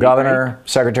everybody. So governor, right?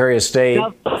 Secretary of State,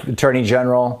 Attorney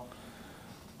General,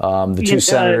 the two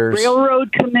senators,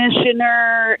 railroad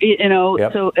commissioner.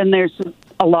 Yep. So and there's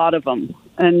a lot of them.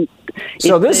 And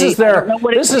so this is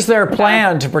their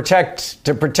plan to protect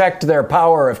their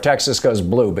power if Texas goes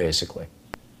blue, basically.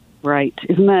 Right?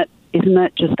 Isn't that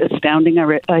just astounding?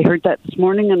 I heard that this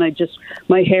morning, and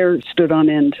my hair stood on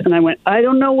end, and I went, I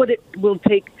don't know what it will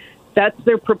take. That's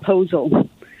their proposal.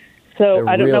 So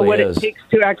I don't know what it takes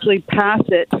to actually pass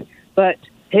it, but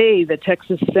hey, the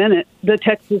Texas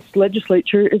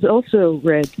legislature is also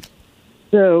red.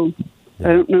 So I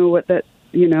don't know what that,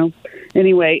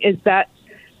 Anyway, is that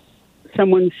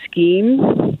someone's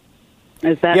scheme?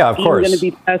 Is that going to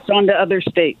be passed on to other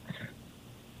states?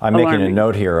 I'm making a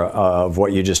note here of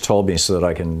what you just told me so that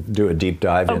I can do a deep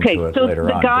dive into it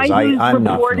later on. I'm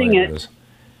not familiar with this.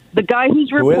 The guy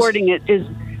who's reporting it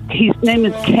his name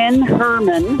is Ken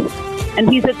Herman, and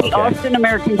he's at the Austin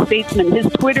American-Statesman. His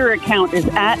Twitter account is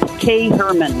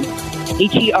 @KHerman,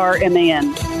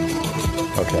 HERMAN.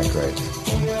 Okay, great.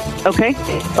 Okay,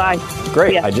 bye.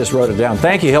 Great, I just wrote it down.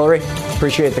 Thank you, Hillary.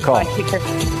 Appreciate the call. Bye, take care.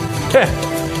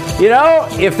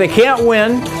 If they can't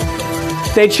win,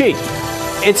 they cheat.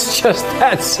 It's just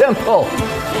that simple.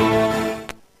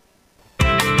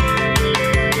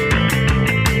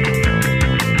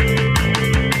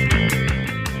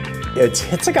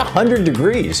 It's like 100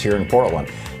 degrees here in Portland.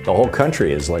 The whole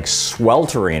country is like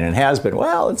sweltering and has been.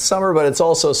 Well, it's summer, but it's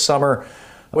also summer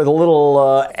with a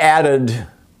little added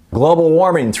global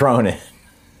warming thrown in.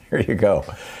 Here you go.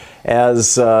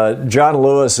 As John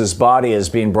Lewis's body is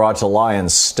being brought to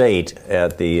Lyons State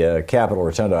at the Capitol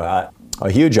Rotunda, a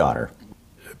huge honor.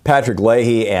 Patrick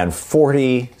Leahy and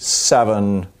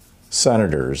 47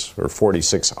 senators, or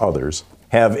 46 others,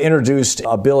 have introduced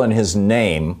a bill in his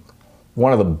name,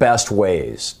 one of the best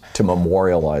ways to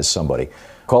memorialize somebody,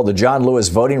 called the John Lewis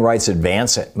Voting Rights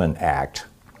Advancement Act.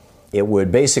 It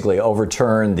would basically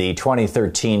overturn the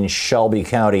 2013 Shelby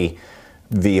County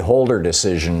v. Holder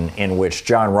decision in which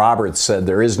John Roberts said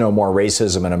there is no more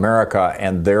racism in America,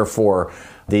 and therefore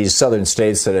these southern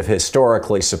states that have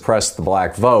historically suppressed the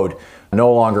black vote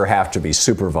no longer have to be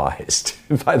supervised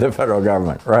by the federal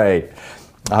government. Right.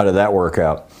 How did that work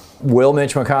out? Will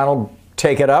Mitch McConnell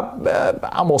take it up?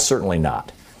 Almost certainly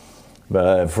not.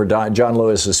 For John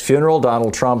Lewis's funeral,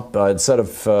 Donald Trump, instead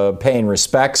of paying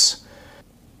respects,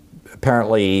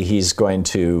 apparently he's going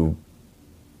to,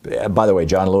 by the way,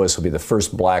 John Lewis will be the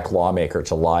first black lawmaker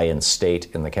to lie in state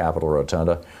in the Capitol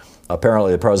Rotunda.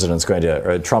 Apparently Trump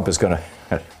is going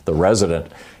to, the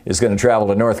resident, is going to travel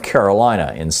to North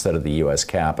Carolina instead of the U.S.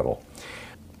 Capitol.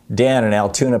 Dan in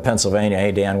Altoona, Pennsylvania.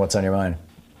 Hey, Dan, what's on your mind?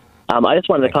 I just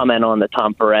wanted to comment on the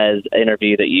Tom Perez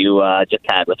interview that you just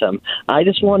had with him. I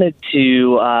just wanted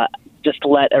to just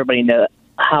let everybody know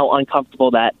how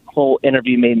uncomfortable that whole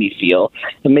interview made me feel.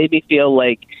 It made me feel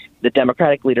like the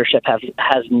Democratic leadership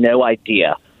has no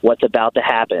idea what's about to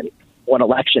happen on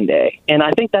Election Day. And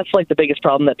I think that's like the biggest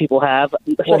problem that people have.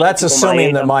 Well, that's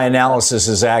assuming that my analysis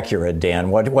is accurate,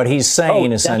 Dan. What he's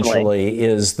saying essentially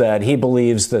is that he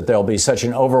believes that there'll be such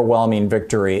an overwhelming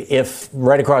victory if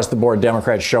right across the board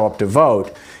Democrats show up to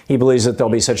vote. He believes that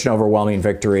there'll be such an overwhelming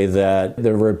victory that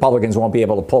the Republicans won't be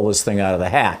able to pull this thing out of the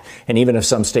hat. And even if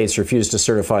some states refuse to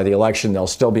certify the election, there'll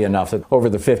still be enough that over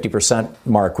the 50%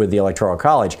 mark with the Electoral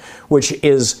College, which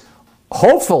is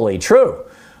hopefully true.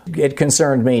 It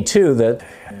concerned me, too, that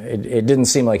it didn't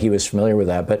seem like he was familiar with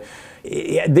that. But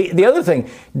The other thing,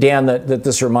 Dan, that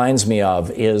this reminds me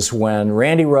of is when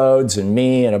Randy Rhoads and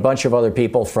me and a bunch of other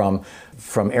people from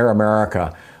Air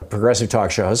America, progressive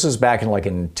talk show, this was back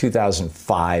in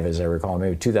 2005, as I recall,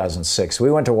 maybe 2006. We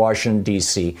went to Washington,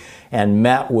 D.C. and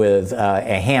met with a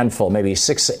handful, maybe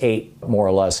 6 to 8 more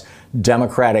or less,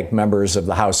 Democratic members of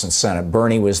the House and Senate.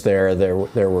 Bernie was there.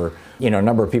 There were a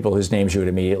number of people whose names you would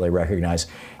immediately recognize.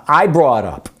 I brought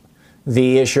up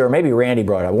the issue, or maybe Randy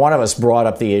brought it up. One of us brought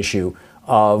up the issue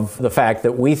of the fact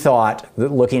that we thought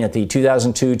that looking at the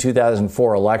 2002,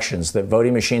 2004 elections, that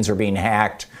voting machines were being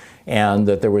hacked and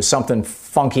that there was something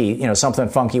funky,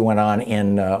 went on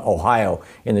in Ohio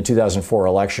in the 2004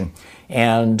 election.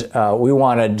 And we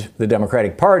wanted the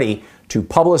Democratic Party to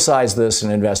publicize this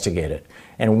and investigate it.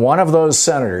 And one of those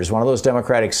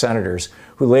Democratic senators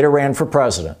who later ran for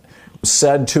president,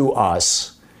 said to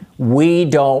us, "We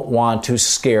don't want to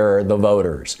scare the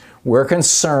voters. We're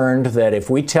concerned that if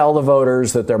we tell the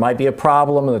voters that there might be a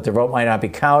problem, that their vote might not be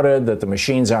counted, that the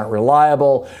machines aren't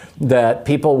reliable, that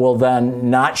people will then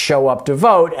not show up to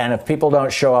vote. And if people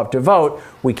don't show up to vote,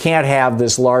 we can't have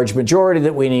this large majority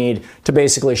that we need to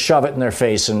basically shove it in their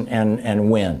face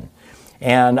and win."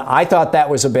 And I thought that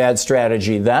was a bad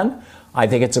strategy then. I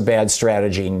think it's a bad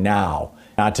strategy now,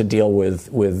 not to deal with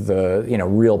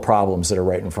real problems that are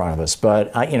right in front of us.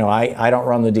 But I don't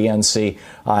run the DNC.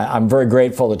 I'm very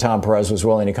grateful that Tom Perez was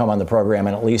willing to come on the program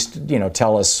and at least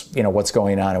tell us what's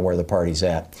going on and where the party's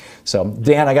at. So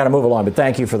Dan, I got to move along, but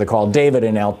thank you for the call. David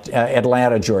in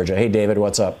Atlanta, Georgia. Hey David,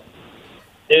 what's up?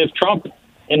 If Trump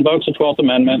invokes the 12th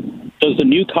Amendment, does the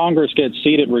new Congress get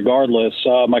seated regardless?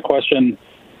 My question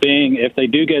being, if they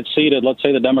do get seated, let's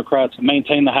say the Democrats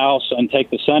maintain the House and take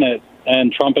the Senate,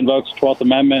 and Trump invokes the 12th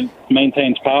Amendment,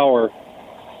 maintains power,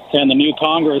 can the new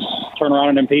Congress turn around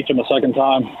and impeach him a second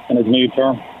time in his new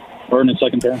term, or in his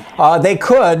second term? They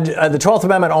could. The 12th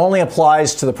Amendment only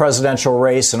applies to the presidential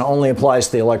race and only applies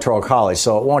to the Electoral College,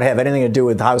 so it won't have anything to do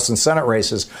with House and Senate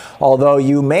races, although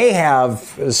you may have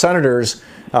senators,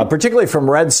 particularly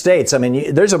from red states. I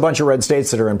mean, there's a bunch of red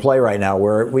states that are in play right now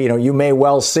where, you may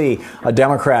well see a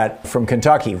Democrat from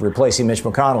Kentucky replacing Mitch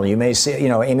McConnell. You may see,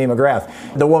 Amy McGrath,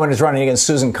 the woman who's running against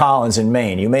Susan Collins in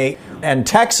Maine. And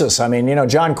Texas,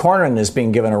 John Cornyn is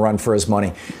being given a run for his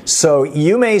money. So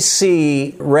you may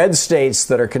see red states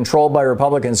that are controlled by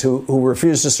Republicans who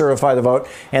refuse to certify the vote,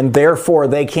 and therefore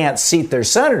they can't seat their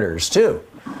senators, too,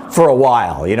 for a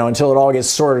while, until it all gets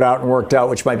sorted out and worked out,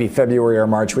 which might be February or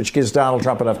March, which gives Donald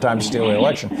Trump enough time to steal the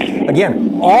election.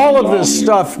 Again, all of this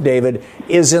stuff, David,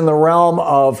 is in the realm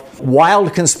of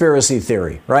wild conspiracy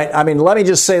theory, right? Let me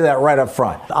just say that right up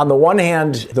front. On the one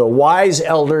hand, the wise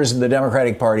elders in the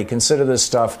Democratic Party consider this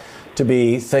stuff to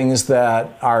be things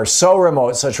that are so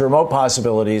remote, such remote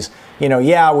possibilities.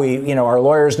 Our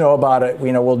lawyers know about it.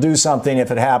 We'll do something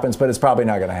if it happens, but it's probably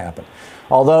not going to happen.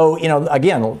 Although,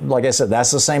 again, like I said,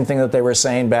 that's the same thing that they were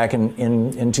saying back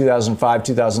in 2005,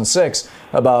 2006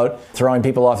 about throwing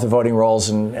people off the voting rolls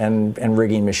and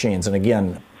rigging machines. And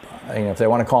again, if they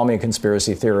want to call me a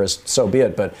conspiracy theorist, so be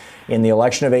it. But in the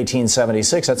election of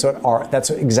 1876, that's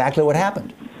exactly what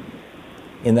happened.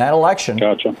 In that election,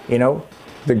 Gotcha.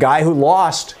 The guy who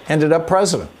lost ended up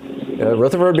president.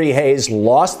 Rutherford B. Hayes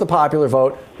lost the popular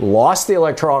vote, lost the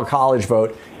Electoral College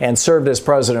vote, and served as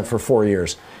president for 4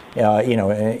 years.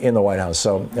 In the White House.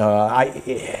 So I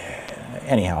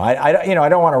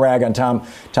don't want to rag on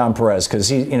Tom Perez because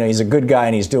he's a good guy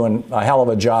and he's doing a hell of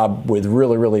a job with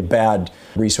really, really bad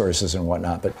resources and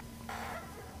whatnot. But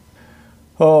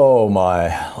oh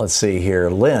my, let's see here,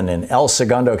 Lynn in El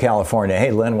Segundo, California.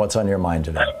 Hey, Lynn, what's on your mind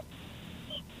today?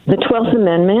 The 12th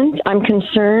Amendment. I'm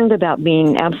concerned about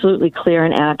being absolutely clear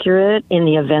and accurate in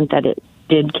the event that it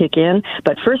did kick in.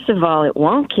 But first of all, it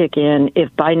won't kick in if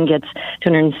Biden gets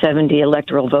 270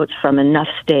 electoral votes from enough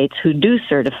states who do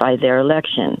certify their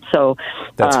election. So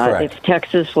if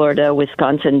Texas, Florida,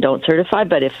 Wisconsin don't certify,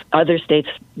 but if other states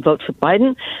vote for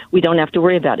Biden, we don't have to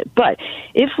worry about it. But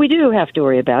if we do have to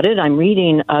worry about it, I'm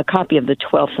reading a copy of the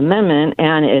 12th Amendment,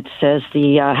 and it says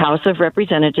the House of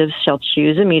Representatives shall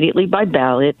choose immediately by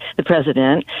ballot the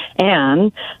president,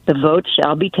 and the vote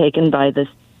shall be taken by the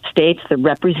states, the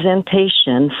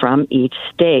representation from each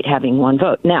state having one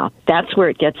vote. Now, that's where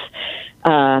it gets,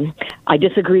 I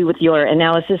disagree with your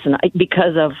analysis, and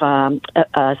because of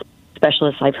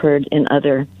specialists I've heard in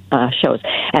other shows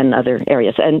and other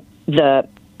areas. And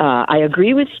I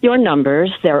agree with your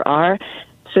numbers. There are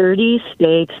 30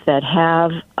 states that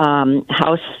have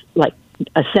House,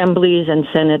 assemblies and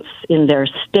senates in their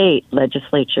state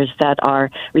legislatures that are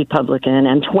Republican,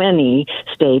 and 20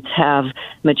 states have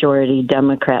majority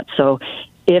Democrat. So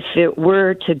if it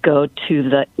were to go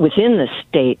to within the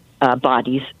state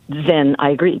bodies, then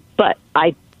I agree. But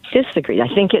I disagree. I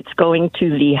think it's going to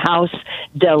the House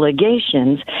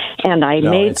delegations, and I'm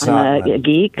a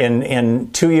geek. In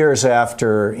 2 years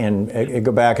after,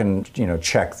 go back and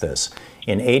check this.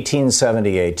 In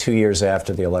 1878, 2 years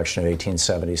after the election of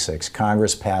 1876,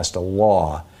 Congress passed a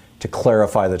law to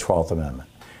clarify the 12th Amendment.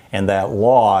 And that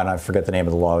law, and I forget the name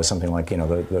of the law, was something like,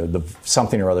 the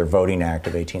something or other Voting Act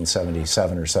of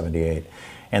 1877 or 78.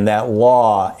 And that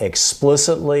law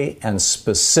explicitly and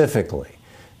specifically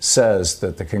says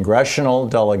that the congressional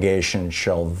delegation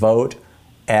shall vote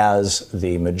as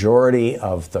the majority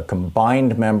of the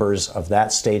combined members of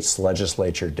that state's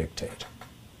legislature dictate.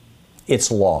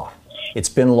 It's law. It's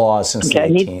been law since the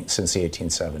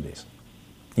 1870s.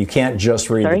 You can't just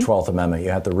read the 12th Amendment.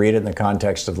 You have to read it in the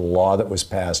context of the law that was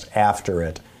passed after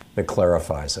it that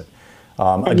clarifies it.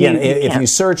 Again, if you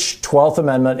search 12th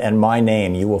Amendment and my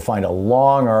name, you will find a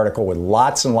long article with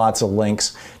lots and lots of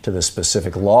links to the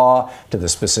specific law, to the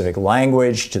specific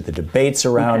language, to the debates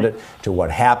around it, to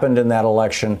what happened in that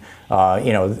election. At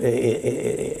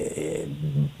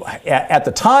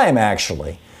the time,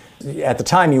 actually,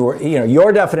 you were,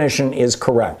 your definition is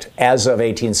correct as of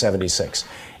 1876.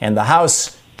 And the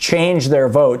House changed their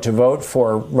vote to vote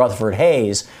for Rutherford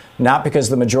Hayes, not because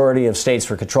the majority of states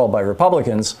were controlled by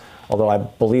Republicans, although I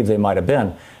believe they might have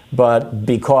been, but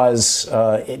because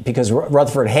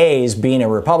Rutherford Hayes, being a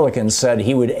Republican, said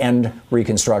he would end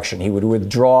Reconstruction. He would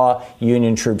withdraw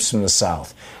Union troops from the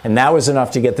South. And that was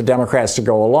enough to get the Democrats to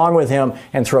go along with him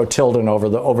and throw Tilden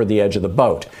over the edge of the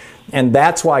boat. And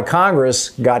that's why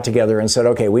Congress got together and said,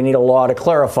 okay, we need a law to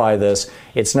clarify this.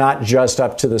 It's not just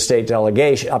up to the state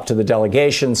delegation, up to the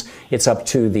delegations. It's up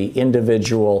to the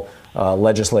individual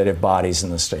legislative bodies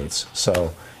in the states.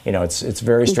 So, it's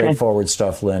very straightforward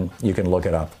stuff, Lynn. You can look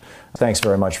it up. Thanks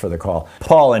very much for the call.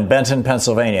 Paul in Benton,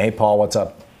 Pennsylvania. Hey, Paul, what's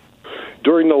up?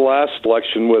 During the last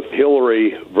election with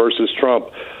Hillary versus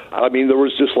Trump, there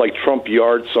was just like Trump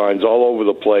yard signs all over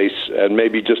the place, and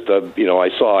maybe just I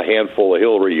saw a handful of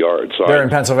Hillary yard signs. They're in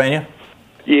Pennsylvania?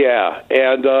 Yeah,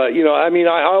 and,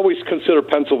 I always consider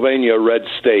Pennsylvania a red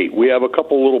state. We have a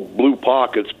couple little blue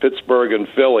pockets, Pittsburgh and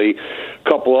Philly, a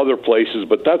couple other places,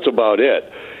 but that's about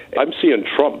it. I'm seeing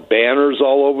Trump banners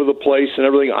all over the place and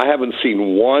everything. I haven't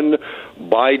seen one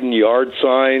Biden yard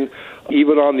sign.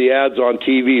 Even on the ads on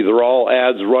TV, they're all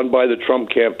ads run by the Trump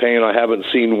campaign. I haven't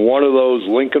seen one of those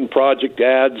Lincoln Project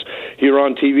ads here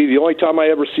on TV. The only time I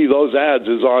ever see those ads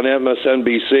is on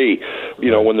MSNBC,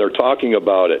 when they're talking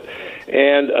about it.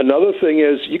 And another thing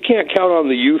is, you can't count on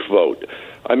the youth vote.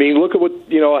 Look at what,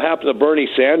 happened to Bernie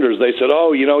Sanders. They said,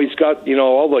 he's got,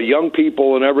 all the young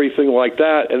people and everything like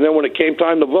that. And then when it came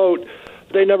time to vote,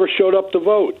 they never showed up to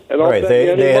vote. And right,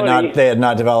 they had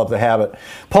not developed the habit.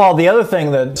 Paul, the other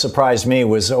thing that surprised me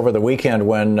was over the weekend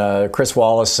when Chris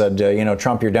Wallace said,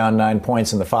 Trump, you're down 9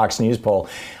 points in the Fox News poll.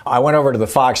 I went over to the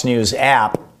Fox News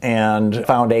app and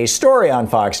found a story on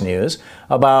Fox News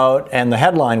and the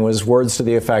headline was words to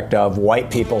the effect of white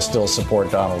people still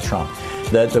support Donald Trump.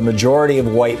 That the majority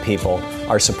of white people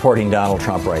are supporting Donald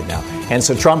Trump right now. And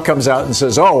so Trump comes out and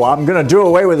says, I'm going to do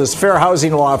away with this fair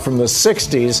housing law from the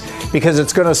 60s because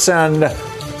it's going to send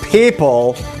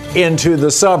people into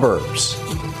the suburbs.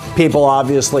 People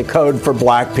obviously code for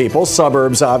black people.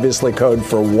 Suburbs obviously code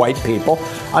for white people.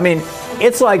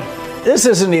 It's like, this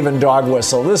isn't even dog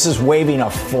whistle. This is waving a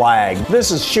flag.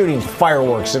 This is shooting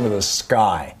fireworks into the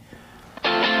sky.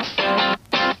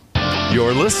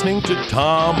 You're listening to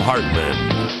Thom Hartmann.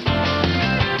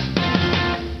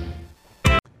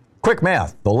 Quick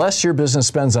math. The less your business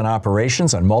spends on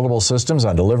operations, on multiple systems,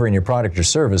 on delivering your product or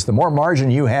service, the more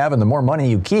margin you have and the more money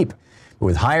you keep.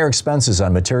 With higher expenses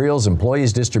on materials,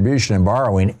 employees, distribution, and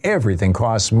borrowing, everything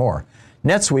costs more.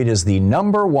 NetSuite is the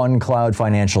 #1 cloud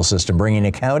financial system, bringing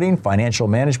accounting, financial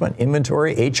management,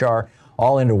 inventory, HR,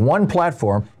 all into one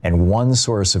platform and one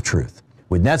source of truth.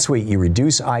 With NetSuite, you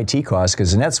reduce IT costs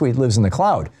because NetSuite lives in the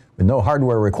cloud with no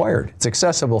hardware required. It's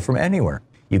accessible from anywhere.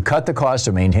 You cut the cost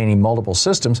of maintaining multiple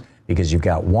systems because you've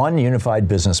got one unified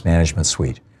business management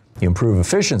suite. You improve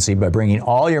efficiency by bringing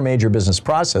all your major business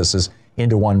processes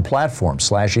into one platform,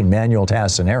 slashing manual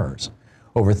tasks and errors.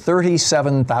 Over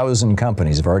 37,000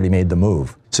 companies have already made the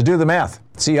move. So do the math.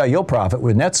 See how you'll profit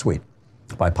with NetSuite.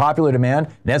 By popular demand,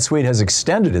 NetSuite has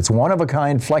extended its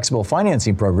one-of-a-kind flexible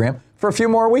financing program for a few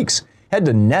more weeks. Head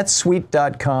to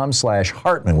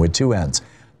netsuite.com/Hartmann with 2 N's.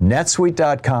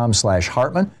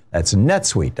 netsuite.com/Hartmann. That's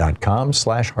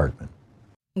netsuite.com/Hartmann.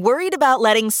 Worried about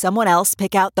letting someone else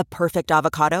pick out the perfect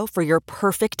avocado for your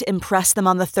perfect impress them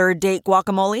on the third date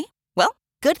guacamole? Well,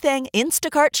 good thing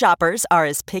Instacart shoppers are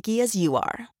as picky as you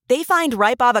are. They find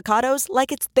ripe avocados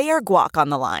like it's their guac on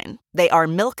the line. They are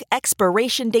milk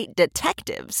expiration date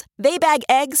detectives. They bag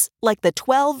eggs like the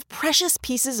 12 precious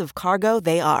pieces of cargo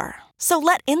they are. So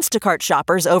let Instacart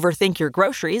shoppers overthink your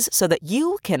groceries so that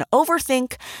you can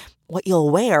overthink what you'll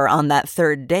wear on that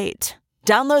third date.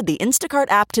 Download the Instacart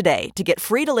app today to get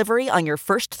free delivery on your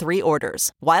first 3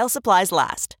 orders, while supplies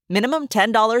last. Minimum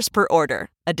 $10 per order.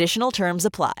 Additional terms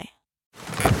apply.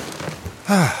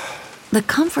 The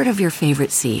comfort of your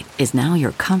favorite seat is now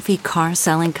your comfy car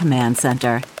selling command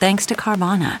center, thanks to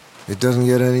Carvana. It doesn't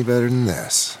get any better than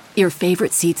this. Your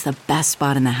favorite seat's the best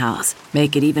spot in the house.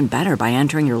 Make it even better by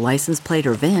entering your license plate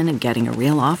or VIN and getting a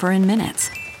real offer in minutes.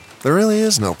 There really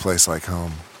is no place like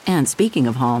home. And speaking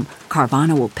of home,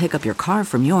 Carvana will pick up your car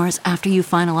from yours after you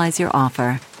finalize your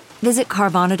offer. Visit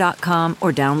Carvana.com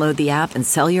or download the app and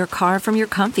sell your car from your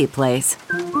comfy place.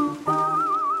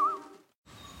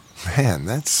 Man,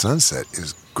 that sunset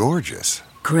is gorgeous.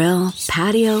 Grill,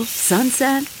 patio,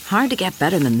 sunset. Hard to get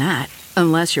better than that.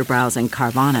 Unless you're browsing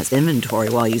Carvana's inventory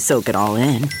while you soak it all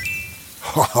in.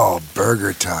 Oh,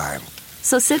 burger time.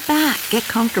 So sit back, get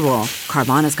comfortable.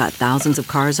 Carvana's got thousands of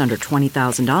cars under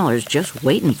 $20,000 just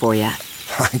waiting for you.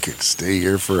 I could stay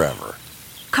here forever.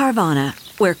 Carvana,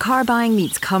 where car buying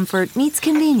meets comfort meets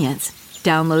convenience.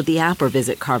 Download the app or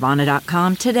visit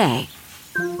Carvana.com today.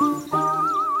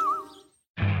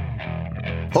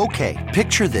 Okay,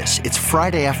 picture this. It's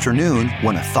Friday afternoon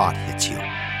when a thought hits you.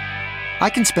 I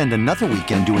can spend another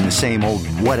weekend doing the same old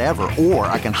whatever, or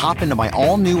I can hop into my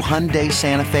all-new Hyundai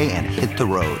Santa Fe and hit the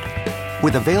road.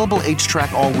 With available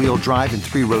H-Track all-wheel drive and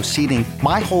 3-row seating,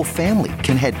 my whole family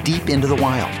can head deep into the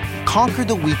wild. Conquer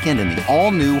the weekend in the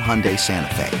all-new Hyundai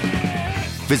Santa Fe.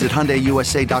 Visit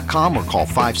HyundaiUSA.com or call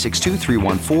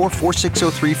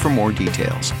 562-314-4603 for more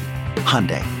details.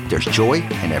 Hyundai, there's joy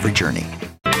in every journey.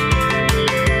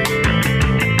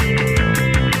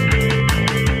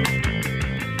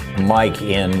 Mike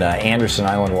in Anderson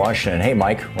Island, Washington. Hey,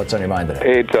 Mike, what's on your mind today?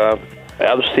 Hey, Tom.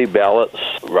 Absentee ballots,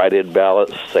 write-in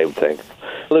ballots, same thing.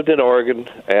 I lived in Oregon,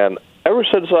 and ever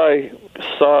since I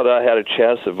saw that I had a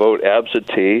chance to vote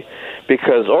absentee,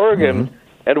 because Oregon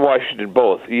and Washington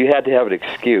both, you had to have an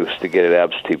excuse to get an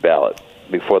absentee ballot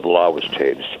before the law was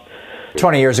changed.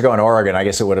 20 years ago in Oregon, I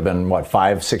guess it would have been,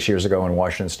 5-6 years ago in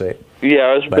Washington State?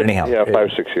 Yeah, it was anyhow, 5 or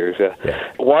 6 years, yeah.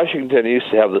 Washington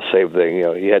used to have the same thing,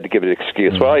 you had to give an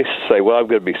excuse. Well, I used to say, I'm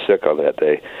going to be sick on that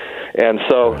day. And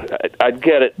so I'd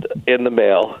get it in the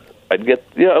mail. I'd get,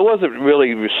 it wasn't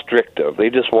really restrictive. They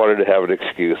just wanted to have an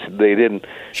excuse. They didn't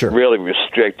really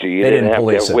restrict you. You didn't have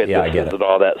to have witnesses and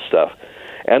all that stuff.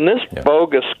 And this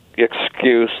bogus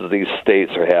excuse that these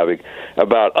states are having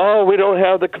about, we don't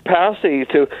have the capacity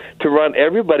to run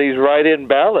everybody's write-in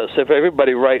ballots if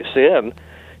everybody writes in,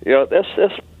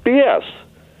 that's BS.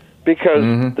 Because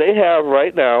they have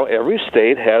right now, every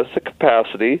state has the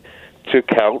capacity to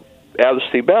count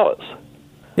absentee ballots.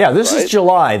 Yeah, this is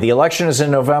July. The election is in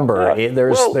November.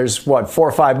 There's 4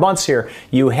 or 5 months here.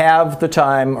 You have the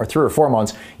time, or 3 or 4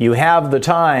 months, you have the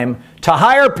time to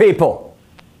hire people.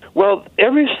 Well,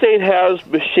 every state has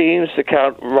machines to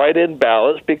count write-in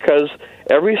ballots because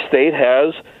every state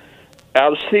has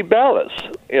absentee ballots,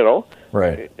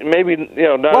 Right. Maybe,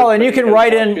 not. Well, and you can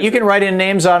write in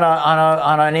names on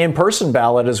an in-person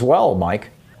ballot as well,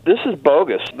 Mike. This is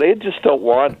bogus. They just don't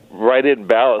want write-in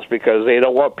ballots because they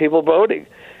don't want people voting.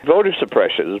 Voter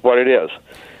suppression is what it is.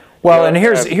 Well, and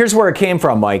here's where it came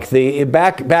from, Mike.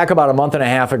 Back about a month and a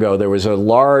half ago, there was a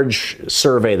large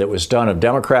survey that was done of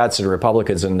Democrats and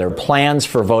Republicans and their plans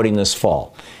for voting this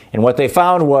fall. And what they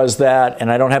found was that,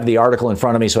 and I don't have the article in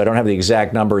front of me, so I don't have the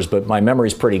exact numbers, but my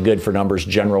memory's pretty good for numbers,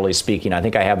 generally speaking. I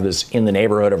think I have this in the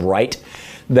neighborhood of right,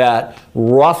 that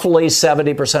roughly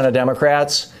 70% of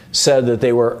Democrats said that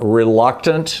they were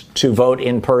reluctant to vote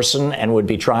in person and would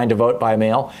be trying to vote by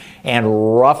mail, and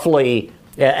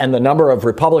the number of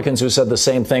Republicans who said the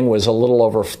same thing was a little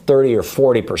over 30 or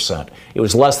 40%. It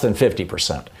was less than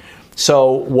 50%.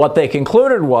 So what they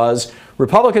concluded was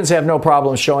Republicans have no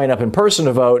problem showing up in person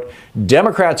to vote.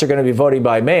 Democrats are going to be voting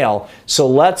by mail. So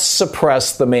let's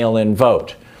suppress the mail-in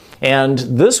vote. And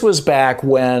this was back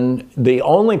when the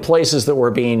only places that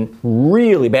were being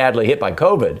really badly hit by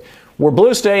COVID were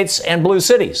blue states and blue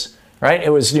cities. Right?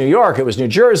 It was New York, it was New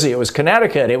Jersey, it was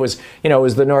Connecticut, it was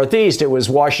the Northeast, it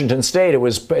was Washington State, it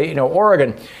was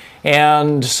Oregon.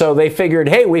 And so they figured,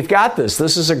 hey, we've got this.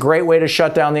 This is a great way to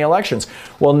shut down the elections.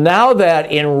 Well, now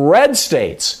that in red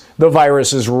states the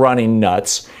virus is running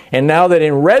nuts, and now that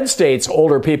in red states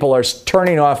older people are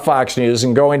turning off Fox News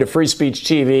and going to Free Speech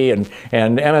TV and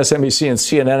MSNBC and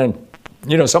CNN and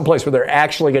someplace where they're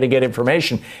actually going to get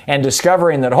information and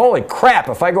discovering that, holy crap,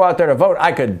 if I go out there to vote,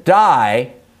 I could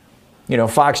die.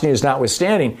 Fox News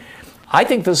notwithstanding, I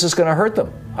think this is going to hurt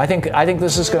them. I think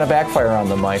this is going to backfire on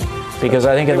them, Mike, because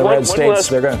I think in the red states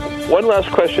they're going to... One last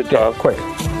question, Tom. Yeah, quick.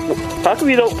 How come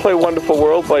you don't play Wonderful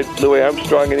World by Louis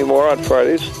Armstrong anymore on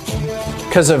Fridays?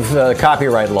 Because of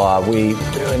copyright law,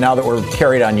 now that we're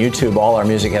carried on YouTube, all our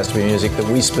music has to be music that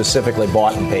we specifically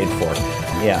bought and paid for.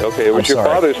 Yeah. Okay, it was your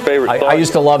father's favorite song. I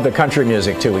used to love the country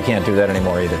music, too. We can't do that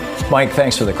anymore either. Mike,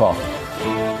 thanks for the call.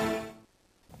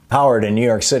 Howard in New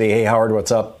York City. Hey, Howard,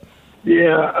 what's up?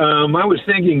 Yeah, I was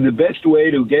thinking the best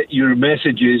way to get your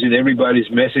messages and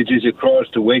everybody's messages across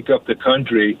to wake up the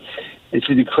country is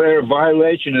to declare a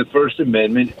violation of the First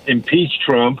Amendment, impeach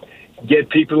Trump, get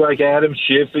people like Adam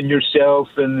Schiff and yourself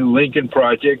and the Lincoln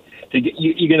Project.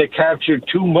 You're going to capture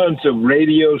 2 months of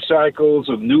radio cycles,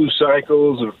 of news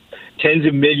cycles, of tens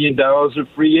of millions of dollars of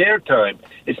free airtime.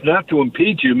 It's not to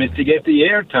impeach him, it's to get the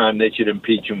airtime they should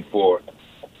impeach him for.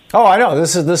 Oh, I know.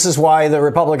 This is why the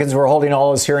Republicans were holding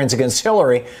all those hearings against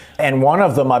Hillary. And one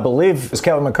of them, I believe, as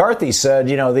Kevin McCarthy said,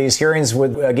 these hearings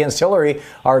against Hillary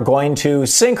are going to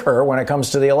sink her when it comes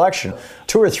to the election.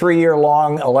 2 or 3 year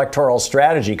long electoral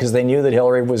strategy because they knew that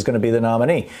Hillary was going to be the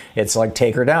nominee. It's like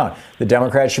take her down. The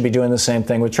Democrats should be doing the same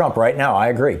thing with Trump right now. I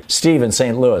agree. Steve in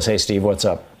St. Louis. Hey, Steve, what's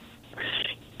up?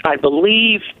 I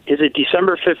believe, is it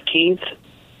December 15th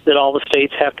that all the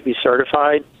states have to be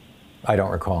certified? I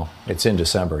don't recall. It's in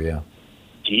December, yeah.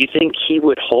 Do you think he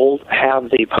would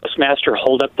have the postmaster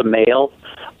hold up the mail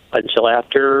until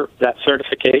after that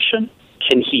certification?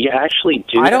 Can he actually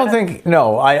do that?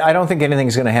 I don't think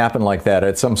anything's going to happen like that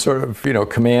at some sort of,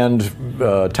 command,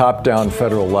 top-down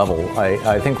federal level.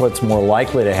 I think what's more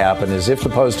likely to happen is if the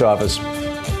post office,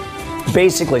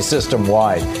 basically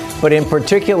system-wide, but in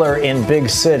particular in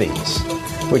big cities,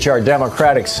 which are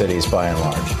democratic cities by and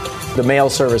large, the mail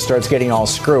service starts getting all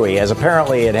screwy, as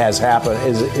apparently it has happened,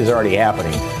 is already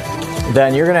happening,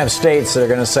 then you're going to have states that are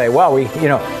going to say, well,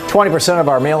 20% of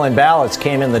our mail-in ballots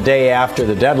came in the day after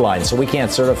the deadline, so we can't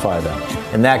certify them.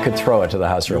 And that could throw it to the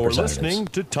House of Representatives. You're listening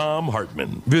to Thom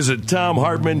Hartmann. Visit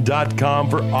ThomHartmann.com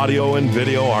for audio and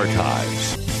video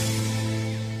archives.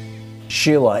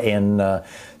 Sheila in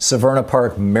Severna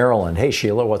Park, Maryland. Hey,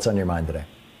 Sheila, what's on your mind today?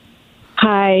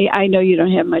 Hi, I know you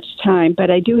don't have much time, but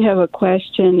I do have a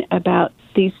question about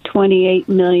these 28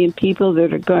 million people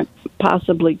that are going to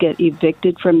possibly get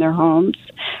evicted from their homes.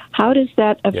 How does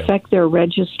that affect their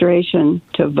registration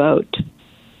to vote?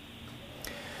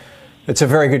 It's a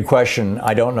very good question.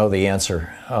 I don't know the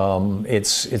answer.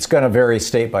 It's going to vary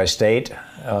state by state,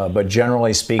 but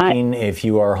generally speaking, if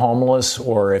you are homeless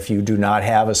or if you do not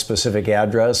have a specific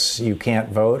address, you can't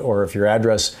vote, or if the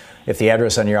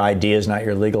address on your ID is not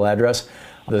your legal address.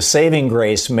 The saving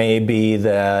grace may be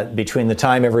that between the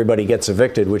time everybody gets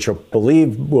evicted, which I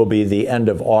believe will be the end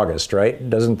of August, right?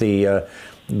 Doesn't the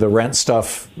rent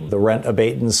stuff, the rent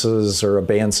abatances or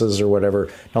abayances or whatever,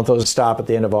 don't those stop at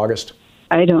the end of August?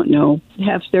 I don't know.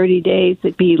 Have 30 days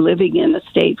to be living in the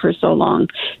state for so long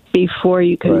before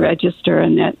you can register,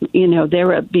 and that, there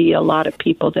would be a lot of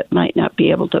people that might not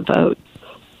be able to vote.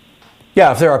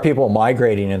 Yeah, if there are people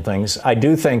migrating and things. I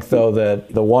do think, though,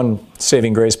 that the one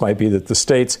saving grace might be that the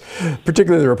states,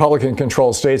 particularly the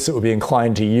Republican-controlled states that would be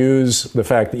inclined to use the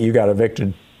fact that you got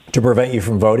evicted to prevent you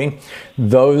from voting,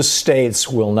 those states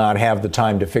will not have the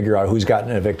time to figure out who's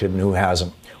gotten evicted and who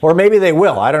hasn't. Or maybe they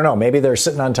will. I don't know. Maybe they're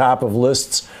sitting on top of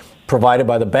lists provided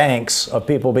by the banks of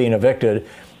people being evicted,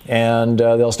 and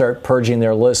they'll start purging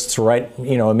their lists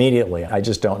immediately. I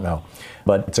just don't know.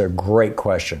 But it's a great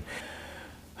question.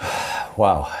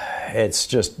 Wow. It's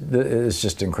just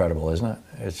incredible, isn't it?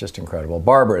 It's just incredible.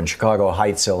 Barbara in Chicago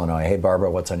Heights, Illinois. Hey, Barbara,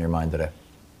 what's on your mind today?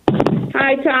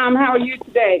 Hi, Tom. How are you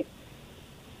today?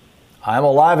 I'm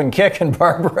alive and kicking,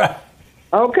 Barbara.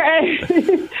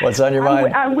 Okay. What's on your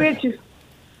mind? I'm with you.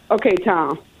 Okay,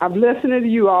 Tom. I've listened to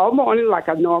you all morning like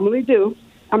I normally do.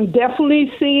 I'm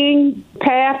definitely seeing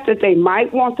paths that they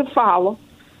might want to follow.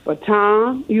 But,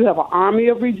 Tom, you have an army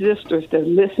of resistors that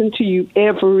listen to you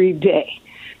every day.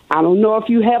 I don't know if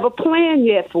you have a plan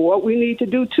yet for what we need to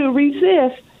do to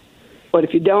resist. But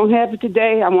if you don't have it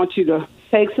today, I want you to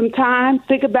take some time,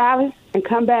 think about it, and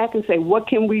come back and say, what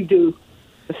can we do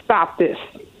to stop this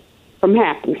from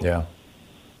happening? Yeah.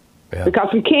 Because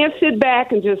we can't sit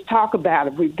back and just talk about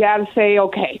it. We've got to say,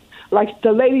 okay, like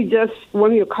the lady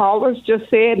one of your callers just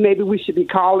said, maybe we should be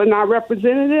calling our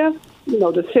representatives,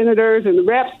 the senators and the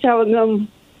reps, telling them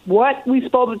what we're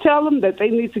supposed to tell them, that they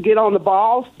need to get on the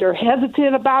balls. They're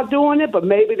hesitant about doing it, but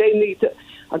maybe they need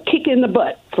a kick in the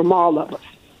butt from all of us.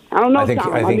 I don't know, I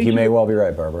think you may well be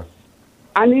right, Barbara.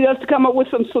 I need us to come up with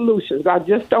some solutions. I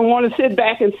just don't want to sit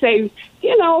back and say,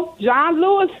 John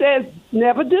Lewis says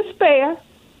never despair,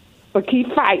 but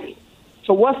keep fighting.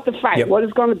 So what's the fight? Yep. What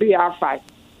is going to be our fight?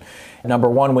 Number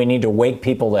one, we need to wake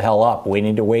people the hell up. We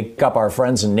need to wake up our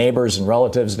friends and neighbors and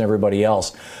relatives and everybody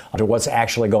else to what's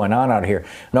actually going on out here.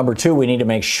 Number two, we need to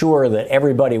make sure that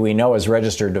everybody we know is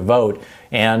registered to vote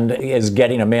and is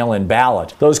getting a mail-in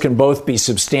ballot. Those can both be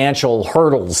substantial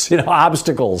hurdles,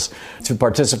 obstacles to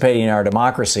participating in our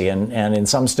democracy, and in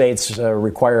some states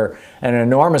require an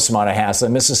enormous amount of hassle.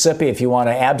 In Mississippi, if you want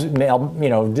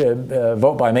to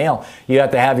vote by mail, you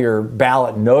have to have your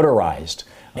ballot notarized.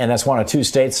 And that's one of two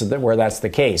states where that's the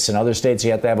case. In other states,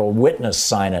 you have to have a witness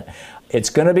sign it. It's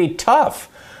going to be tough.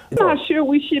 I'm not sure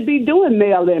we should be doing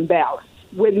mail-in ballots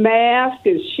with masks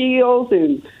and shields,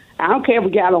 and I don't care if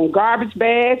we got on garbage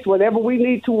bags, whatever we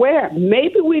need to wear.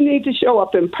 Maybe we need to show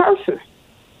up in person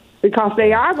because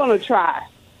they are going to try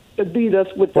to beat us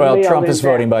with the mail-in Trump is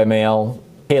ballot. voting by mail.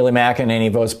 Haley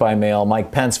McEnany votes by mail.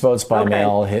 Mike Pence votes by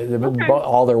mail.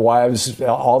 All their wives,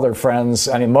 all their friends.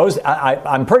 I mean,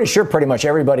 I'm pretty sure pretty much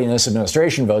everybody in this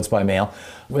administration votes by mail.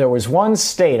 There was one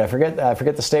state, I forget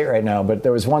the state right now, but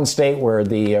there was one state where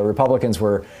the Republicans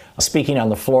were speaking on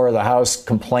the floor of the House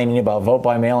complaining about vote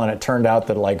by mail, and it turned out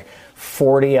that like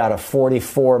 40 out of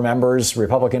 44 members,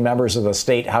 Republican members of the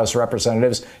state House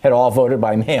Representatives, had all voted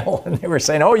by mail. And they were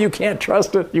saying, oh, you can't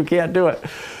trust it. You can't do it.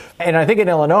 And I think in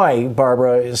Illinois,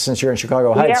 Barbara, since you're in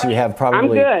Chicago Heights, you have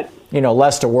probably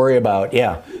less to worry about.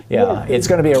 Yeah. It's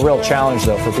going to be a real challenge,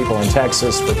 though, for people in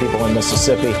Texas, for people in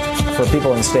Mississippi, for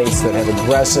people in states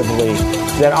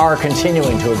that are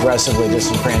continuing to aggressively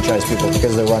disenfranchise people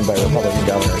because they're run by Republican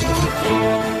governors.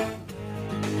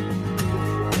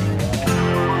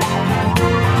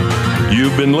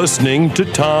 You've been listening to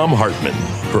Thom Hartmann.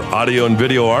 For audio and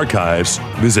video archives,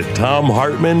 visit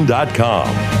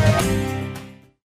thomhartmann.com.